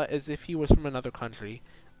excellent as if he was from another country.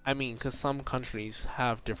 I mean, because some countries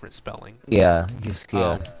have different spelling. Yeah, he's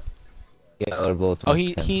here. Yeah, or both.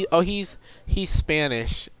 He's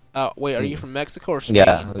Spanish. Wait, are you from Mexico or Spain?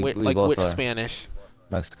 Yeah, we like both which are. Spanish?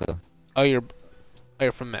 Mexico. Oh, you're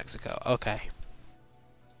from Mexico. Okay.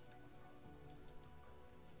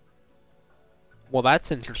 Well,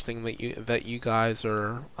 that's interesting that you guys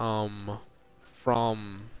are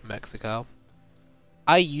from Mexico.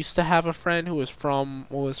 I used to have a friend who was from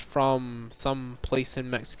some place in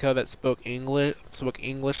Mexico that spoke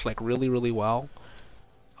English like really, really well.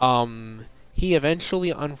 He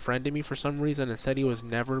eventually unfriended me for some reason and said he was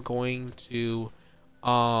never going to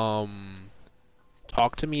talk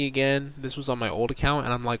to me again. This was on my old account,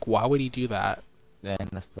 and I'm like, why would he do that? Yeah,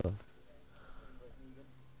 that's the.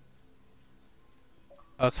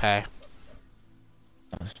 Okay.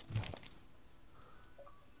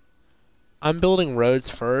 I'm building roads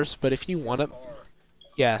first, but if you want to...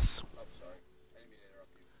 Yes.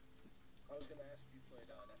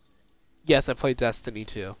 Yes, I played Destiny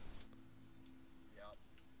 2.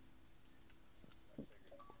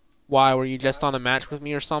 Why, were you just on a match with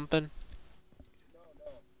me or something?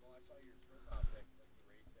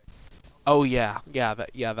 Oh yeah,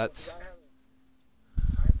 that's...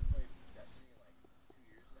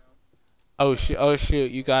 Oh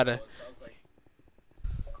shoot, you gotta...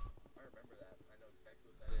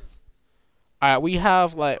 Alright, we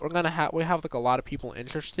have like a lot of people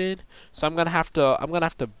interested, so I'm gonna have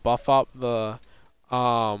to buff up the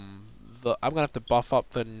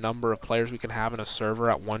number of players we can have in a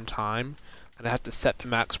server at one time, and I have to set the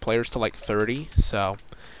max players to like 30. So,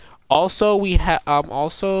 also let's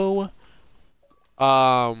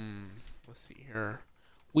see here.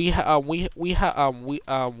 We have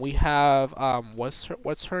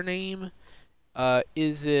what's her name?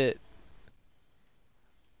 Is it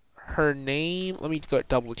her name? Let me go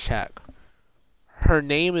double check. Her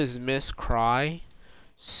name is Miss Cry.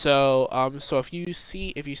 So if you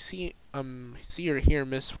see her here,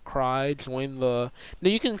 Miss Cry, join the. No,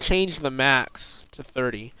 you can change the max to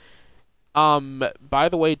 30. By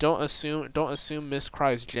the way, don't assume Miss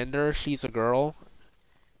Cry's gender. She's a girl.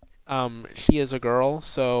 She is a girl.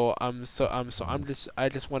 So I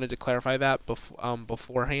just wanted to clarify that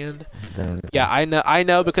beforehand. Yeah, I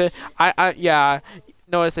know because yeah.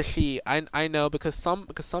 No, it's a she. I know because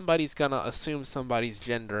somebody's gonna assume somebody's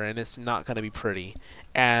gender, and it's not gonna be pretty.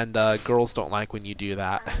 And girls don't like when you do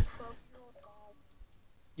that.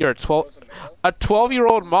 You're a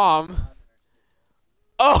 12-year-old mom.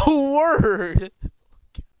 Oh, word.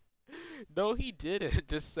 No, he didn't.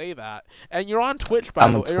 Just say that. And you're on Twitch, by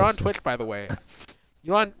the way. You're on Twitch, by the way.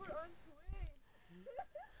 You're on.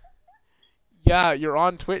 Yeah, you're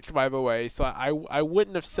on Twitch, by the way. So I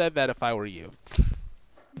wouldn't have said that if I were you.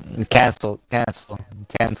 Cancel. Cancel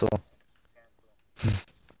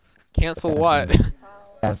what?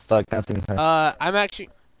 Start canceling her.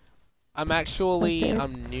 I'm actually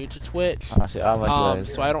new to Twitch.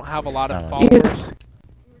 So I don't have a lot of followers.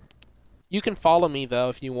 You can follow me though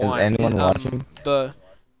if you want. Is anyone watching?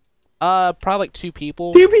 Probably like 2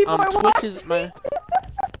 people. 2 people are Twitch watching. is my.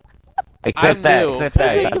 Except that. new, Except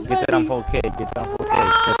that. okay? Get that on 4K. Get that on 4K.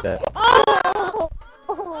 Except that.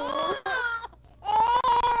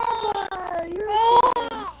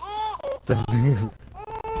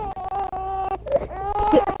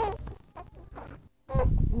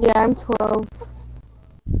 Yeah, I'm 12.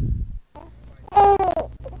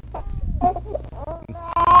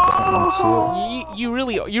 You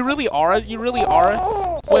really are. Wait, you really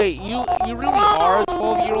are a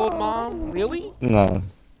 12-year-old mom? Really? No.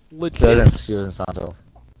 Legit. She doesn't sound off.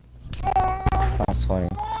 Sounds funny.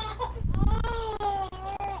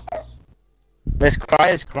 Miss Cry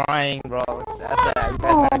is crying, bro. That's that. You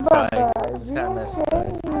guys gotta cry. It's kind of messed up.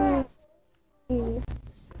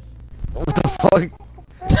 What the fuck?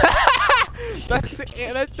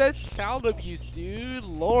 that's child abuse, dude.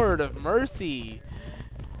 Lord of mercy.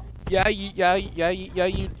 Yeah, you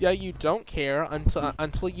don't care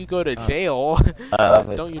until you go to jail.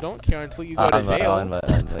 You don't care until you go to jail.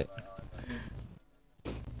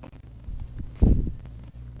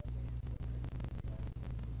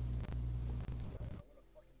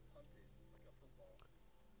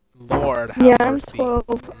 Lord have Yeah, I'm mercy.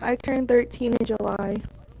 12. I turned 13 in July.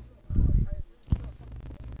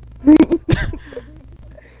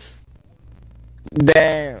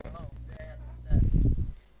 Damn.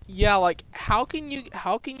 Yeah, like how can you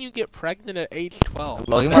get pregnant at age 12?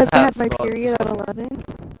 Bro, he Because must I have had my period at 11.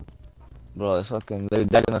 Bro, it's fucking.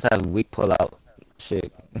 Daddy must have weak pull out.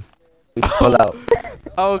 Shit. Weak pull out.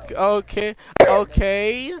 Okay.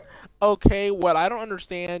 What I don't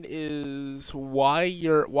understand is why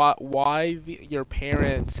your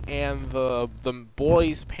parents and the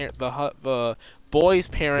boys' parents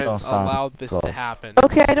allowed this to happen.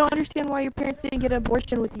 Okay, I don't understand why your parents didn't get an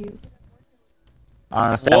abortion with you. I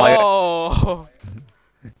understand Whoa!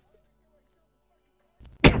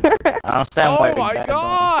 I understand why. Oh my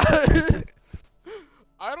god!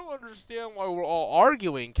 I don't understand why we're all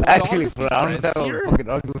arguing. Can Actually, we bro, all I don't just be understand why friends we're here? fucking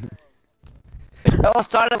arguing. It all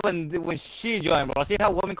started when she joined, bro. See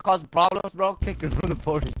how women cause problems, bro? Kick her from the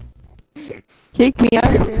party. Kick me out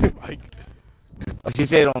of here. Like, Oh, she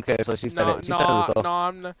said don't care, so she said it. She said it herself.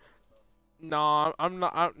 I'm not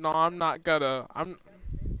gonna.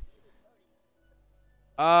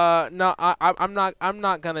 I'm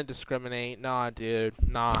not gonna discriminate. Nah, dude.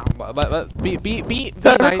 Nah. Be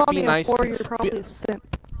nice. You're probably a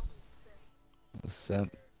simp.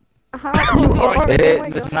 Simp. How? Oh my God.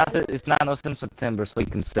 It's not no Simp September, so you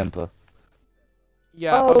can simp her.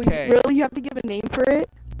 Yeah. Oh, Okay. really? You have to give a name for it?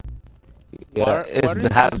 Yeah, What is this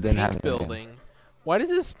pink building? What is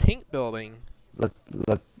this pink building? Look,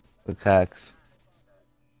 hacks.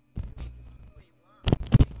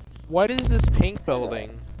 What is this pink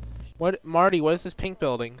building? Marty, what is this pink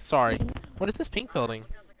building? Sorry. What is this pink building?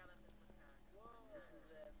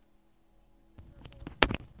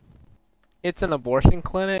 It's an abortion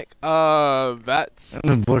clinic? That's... An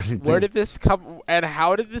abortion Where did this come... And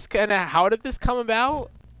how did this come about?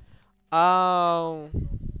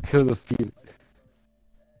 Kill the fetus.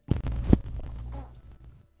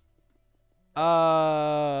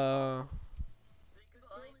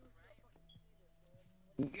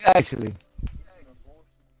 Actually.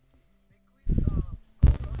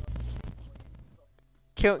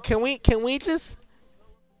 Can we just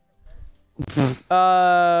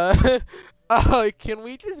can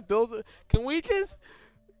we just build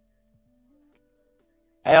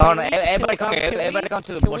Hey, hold on. Everybody come here. Everybody come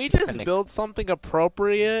to the Can abortion we just clinic. build something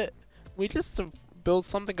appropriate? We just build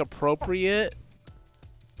something appropriate?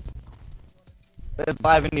 There's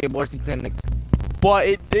 5 in the abortion clinic.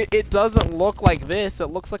 But it doesn't look like this. It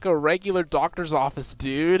looks like a regular doctor's office,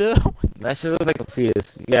 dude. That shit looks like a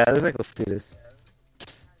fetus. Yeah, it looks like a fetus.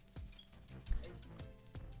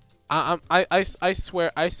 I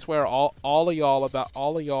swear all of y'all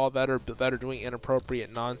that are doing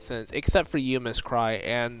inappropriate nonsense, except for you, Miss Cry,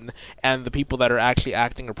 and the people that are actually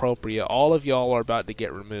acting appropriate, all of y'all are about to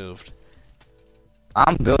get removed.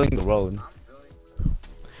 I'm building the road.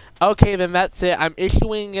 Okay, then that's it. I'm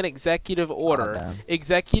issuing an executive order. damn.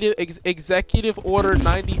 Executive Order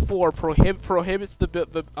 94 prohibits the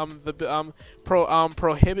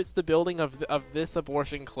prohibits the building of this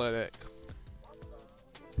abortion clinic.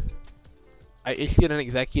 I issued an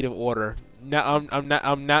executive order.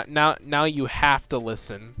 Now you have to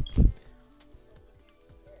listen.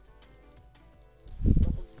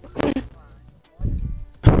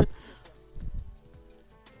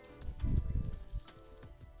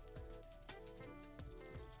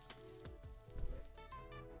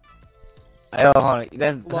 Yo, hold on.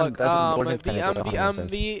 That's Look, abortion clinic,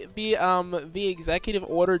 the executive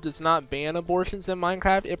order does not ban abortions in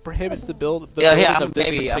Minecraft. It prohibits the building of this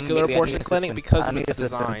particular abortion clinic because of its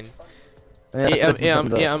design. This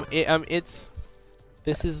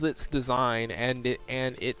is its design, and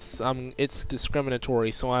it's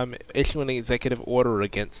discriminatory. So I'm issuing an executive order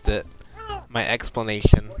against it. My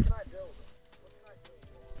explanation.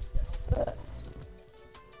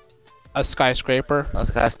 A skyscraper.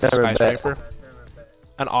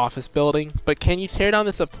 An office building. But can you tear down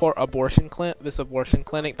this abortion clinic? This abortion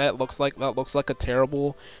clinic that looks like a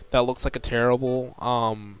terrible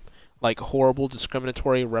like horrible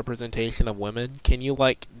discriminatory representation of women. Can you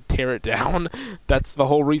like tear it down? That's the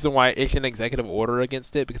whole reason why I issued an executive order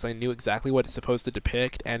against it, because I knew exactly what it's supposed to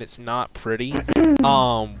depict, and it's not pretty.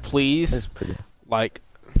 Please. It's pretty. Like.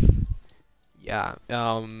 Yeah,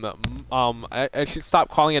 I should stop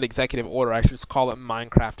calling it executive order. I should just call it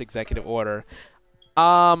Minecraft executive order.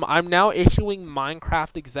 I'm now issuing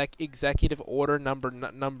Minecraft executive order number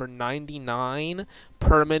 99,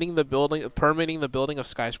 permitting the building of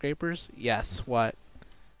skyscrapers. Yes, what?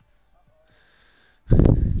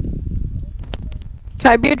 Can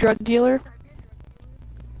I be a drug dealer?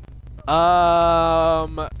 You're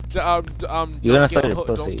gonna sell your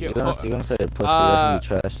pussy. You're gonna sell your pussy. That's gonna be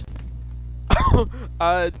trash.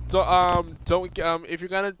 If you're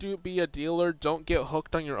gonna be a dealer, don't get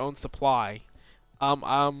hooked on your own supply.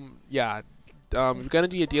 Yeah. If you're gonna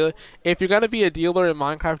be a dealer in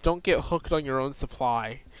Minecraft, don't get hooked on your own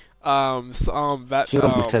supply. That's like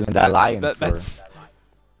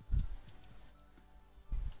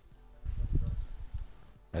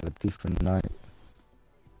a thief in the night.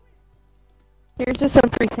 Here's just some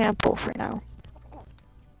free sample for now.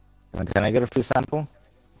 Can I get a free sample?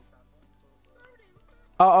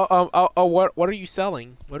 What are you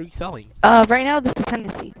selling? What are you selling? Right now this is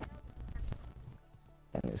Tennessee.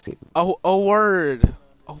 Tennessee. A word.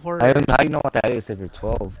 A word. How do you know what that is if you're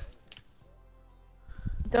 12?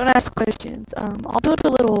 Don't ask questions. I'll build a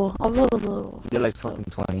little. You're like fucking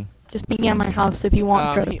 20. Just meet me at my house if you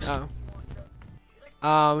want drugs.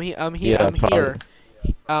 I'm here.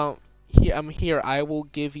 I'll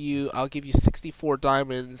give you 64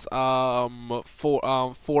 diamonds for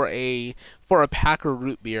a pack of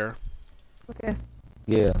root beer. Okay.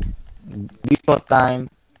 Yeah. Disco time.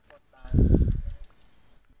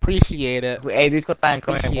 Appreciate it. Hey, disco time.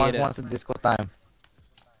 Come Appreciate here. Once a disco time.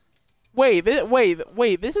 Wait.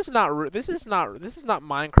 This is not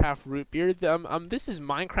Minecraft root beer. This is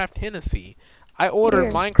Minecraft Hennessy. I ordered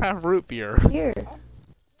Here. Minecraft root beer. Here.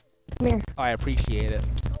 Come here. I appreciate it.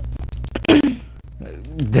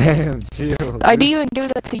 Damn, chill. I didn't even do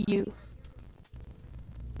that to you.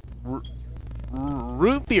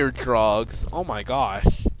 Root beer drugs. Oh my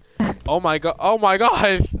gosh. Oh my god. Oh my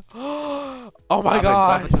gosh. Oh my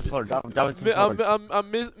gosh.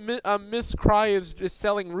 Miss Cry is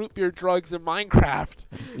selling root beer drugs in Minecraft.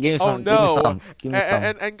 Give me some. Oh no. Give me some.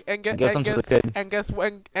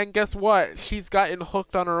 And guess what? She's gotten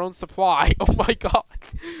hooked on her own supply. Oh my god.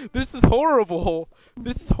 This is horrible.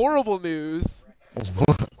 This is horrible news.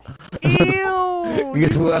 Ew.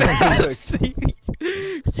 Guess what? Nasty.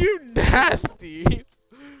 You nasty.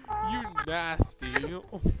 You nasty.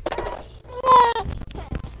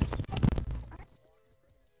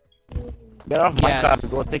 Get off my Yes. car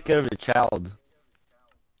and go take care of your child.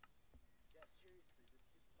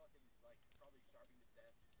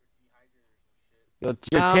 Your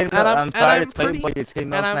chain milk, I'm sorry to tell you, but your chain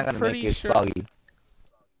milk's not gonna make it soggy.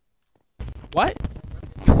 What?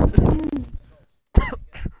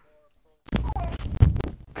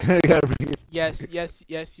 Yes,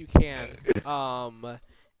 you can.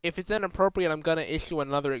 If it's inappropriate, I'm gonna issue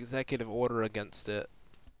another executive order against it.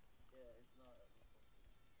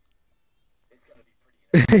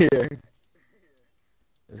 Yeah.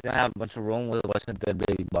 It's gonna have a bunch of room with a bunch of dead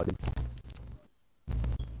baby bodies.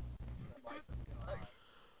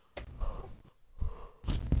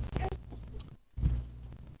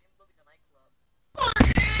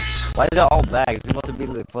 Why is it all black? Is it supposed to be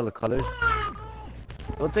like full of colors?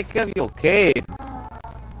 Go take care of your kid.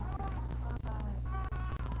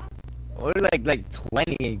 Or like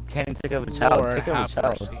 20. Can't take care of a child. Lord Take care of a have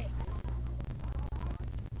child. mercy.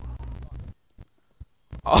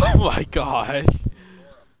 Oh my gosh.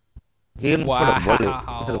 He didn't put a bullet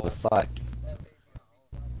Wow. instead of a sock.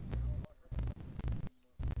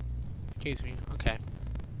 Excuse me. Okay.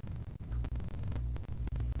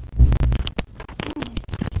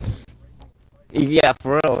 Yeah,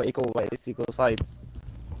 for real. Equal rights, equal fights.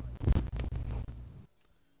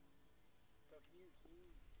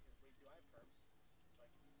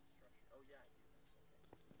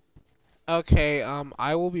 Okay,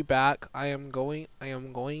 I will be back. I am going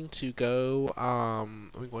to go,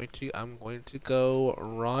 I'm going to go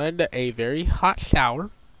run a very hot shower.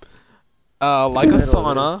 Like a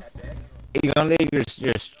sauna. You gonna leave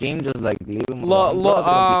your stream, just like leave him Look, alone, bro? look,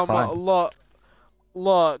 They're gonna be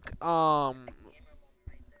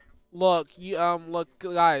crying. look,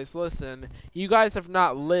 guys, listen. You guys have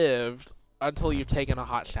not lived until you've taken a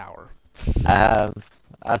hot shower. I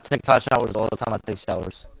take hot showers all the time. I take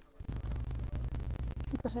showers.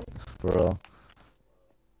 For real.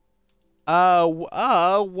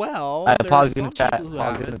 Well, I there's pause in the some chat. people who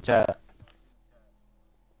Pause in haven't. the chat.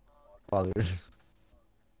 Poggers.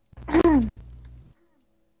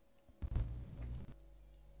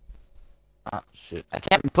 Oh shit! I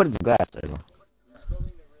can't put it in glass. There you go.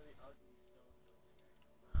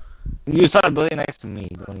 You started building next to me.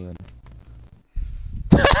 Don't even.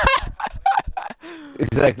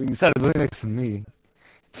 Exactly. You started building next to me.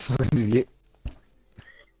 Fucking idiot.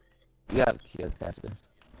 You have kids, cancer.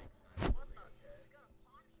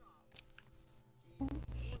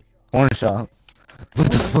 Porn shop.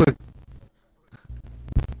 What the fuck?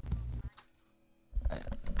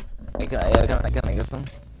 Can I get some?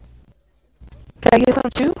 Can I get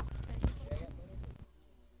some too?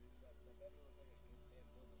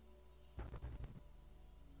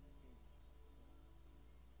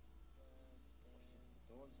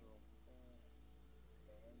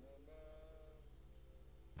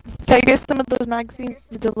 Can I get some of those magazines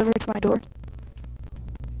delivered to my door?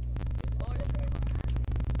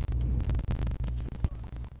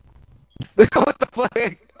 What the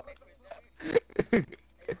fuck?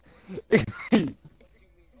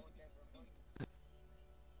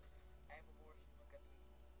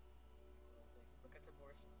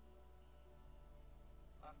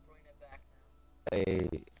 Hey,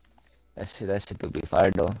 that shit could be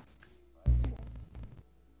fired though.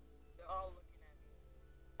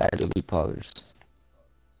 That would be poggers.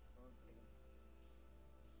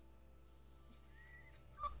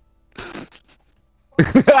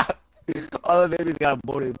 All the babies got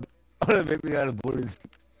aborted. All the babies got aborted.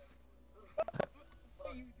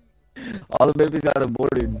 All the babies got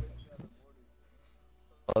aborted.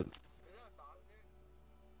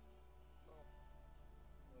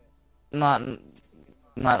 Not,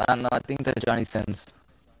 I think that's Johnny Sins.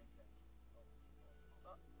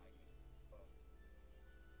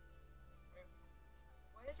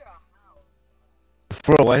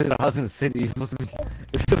 Bro, why is it a house in the city? It's supposed to be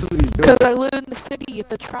built. Because I live in the city.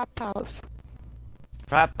 It's a trap house.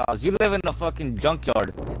 Trap house. You live in a fucking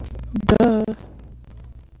junkyard. Duh.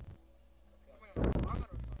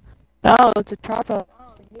 No, it's a trap house.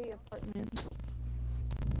 I hate apartments.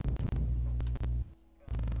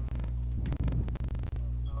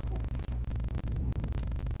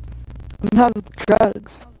 I'm having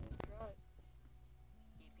drugs.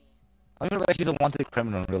 I don't know why she's a wanted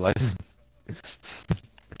criminal in real life.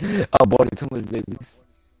 Aborted too much babies.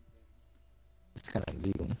 It's kind of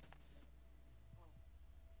illegal.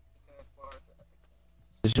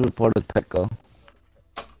 You should report it to Petco.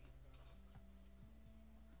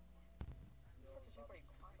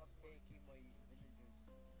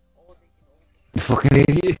 You fucking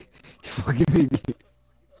idiot. You fucking idiot.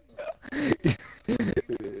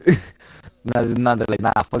 Not that, like,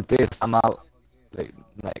 nah, fuck this, I'm out. Like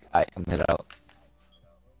I am head out.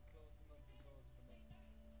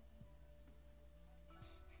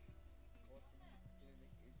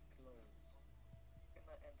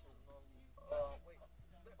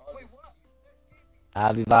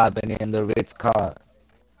 I'll be vibing in the Ritz car.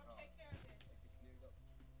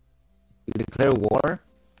 You declare war?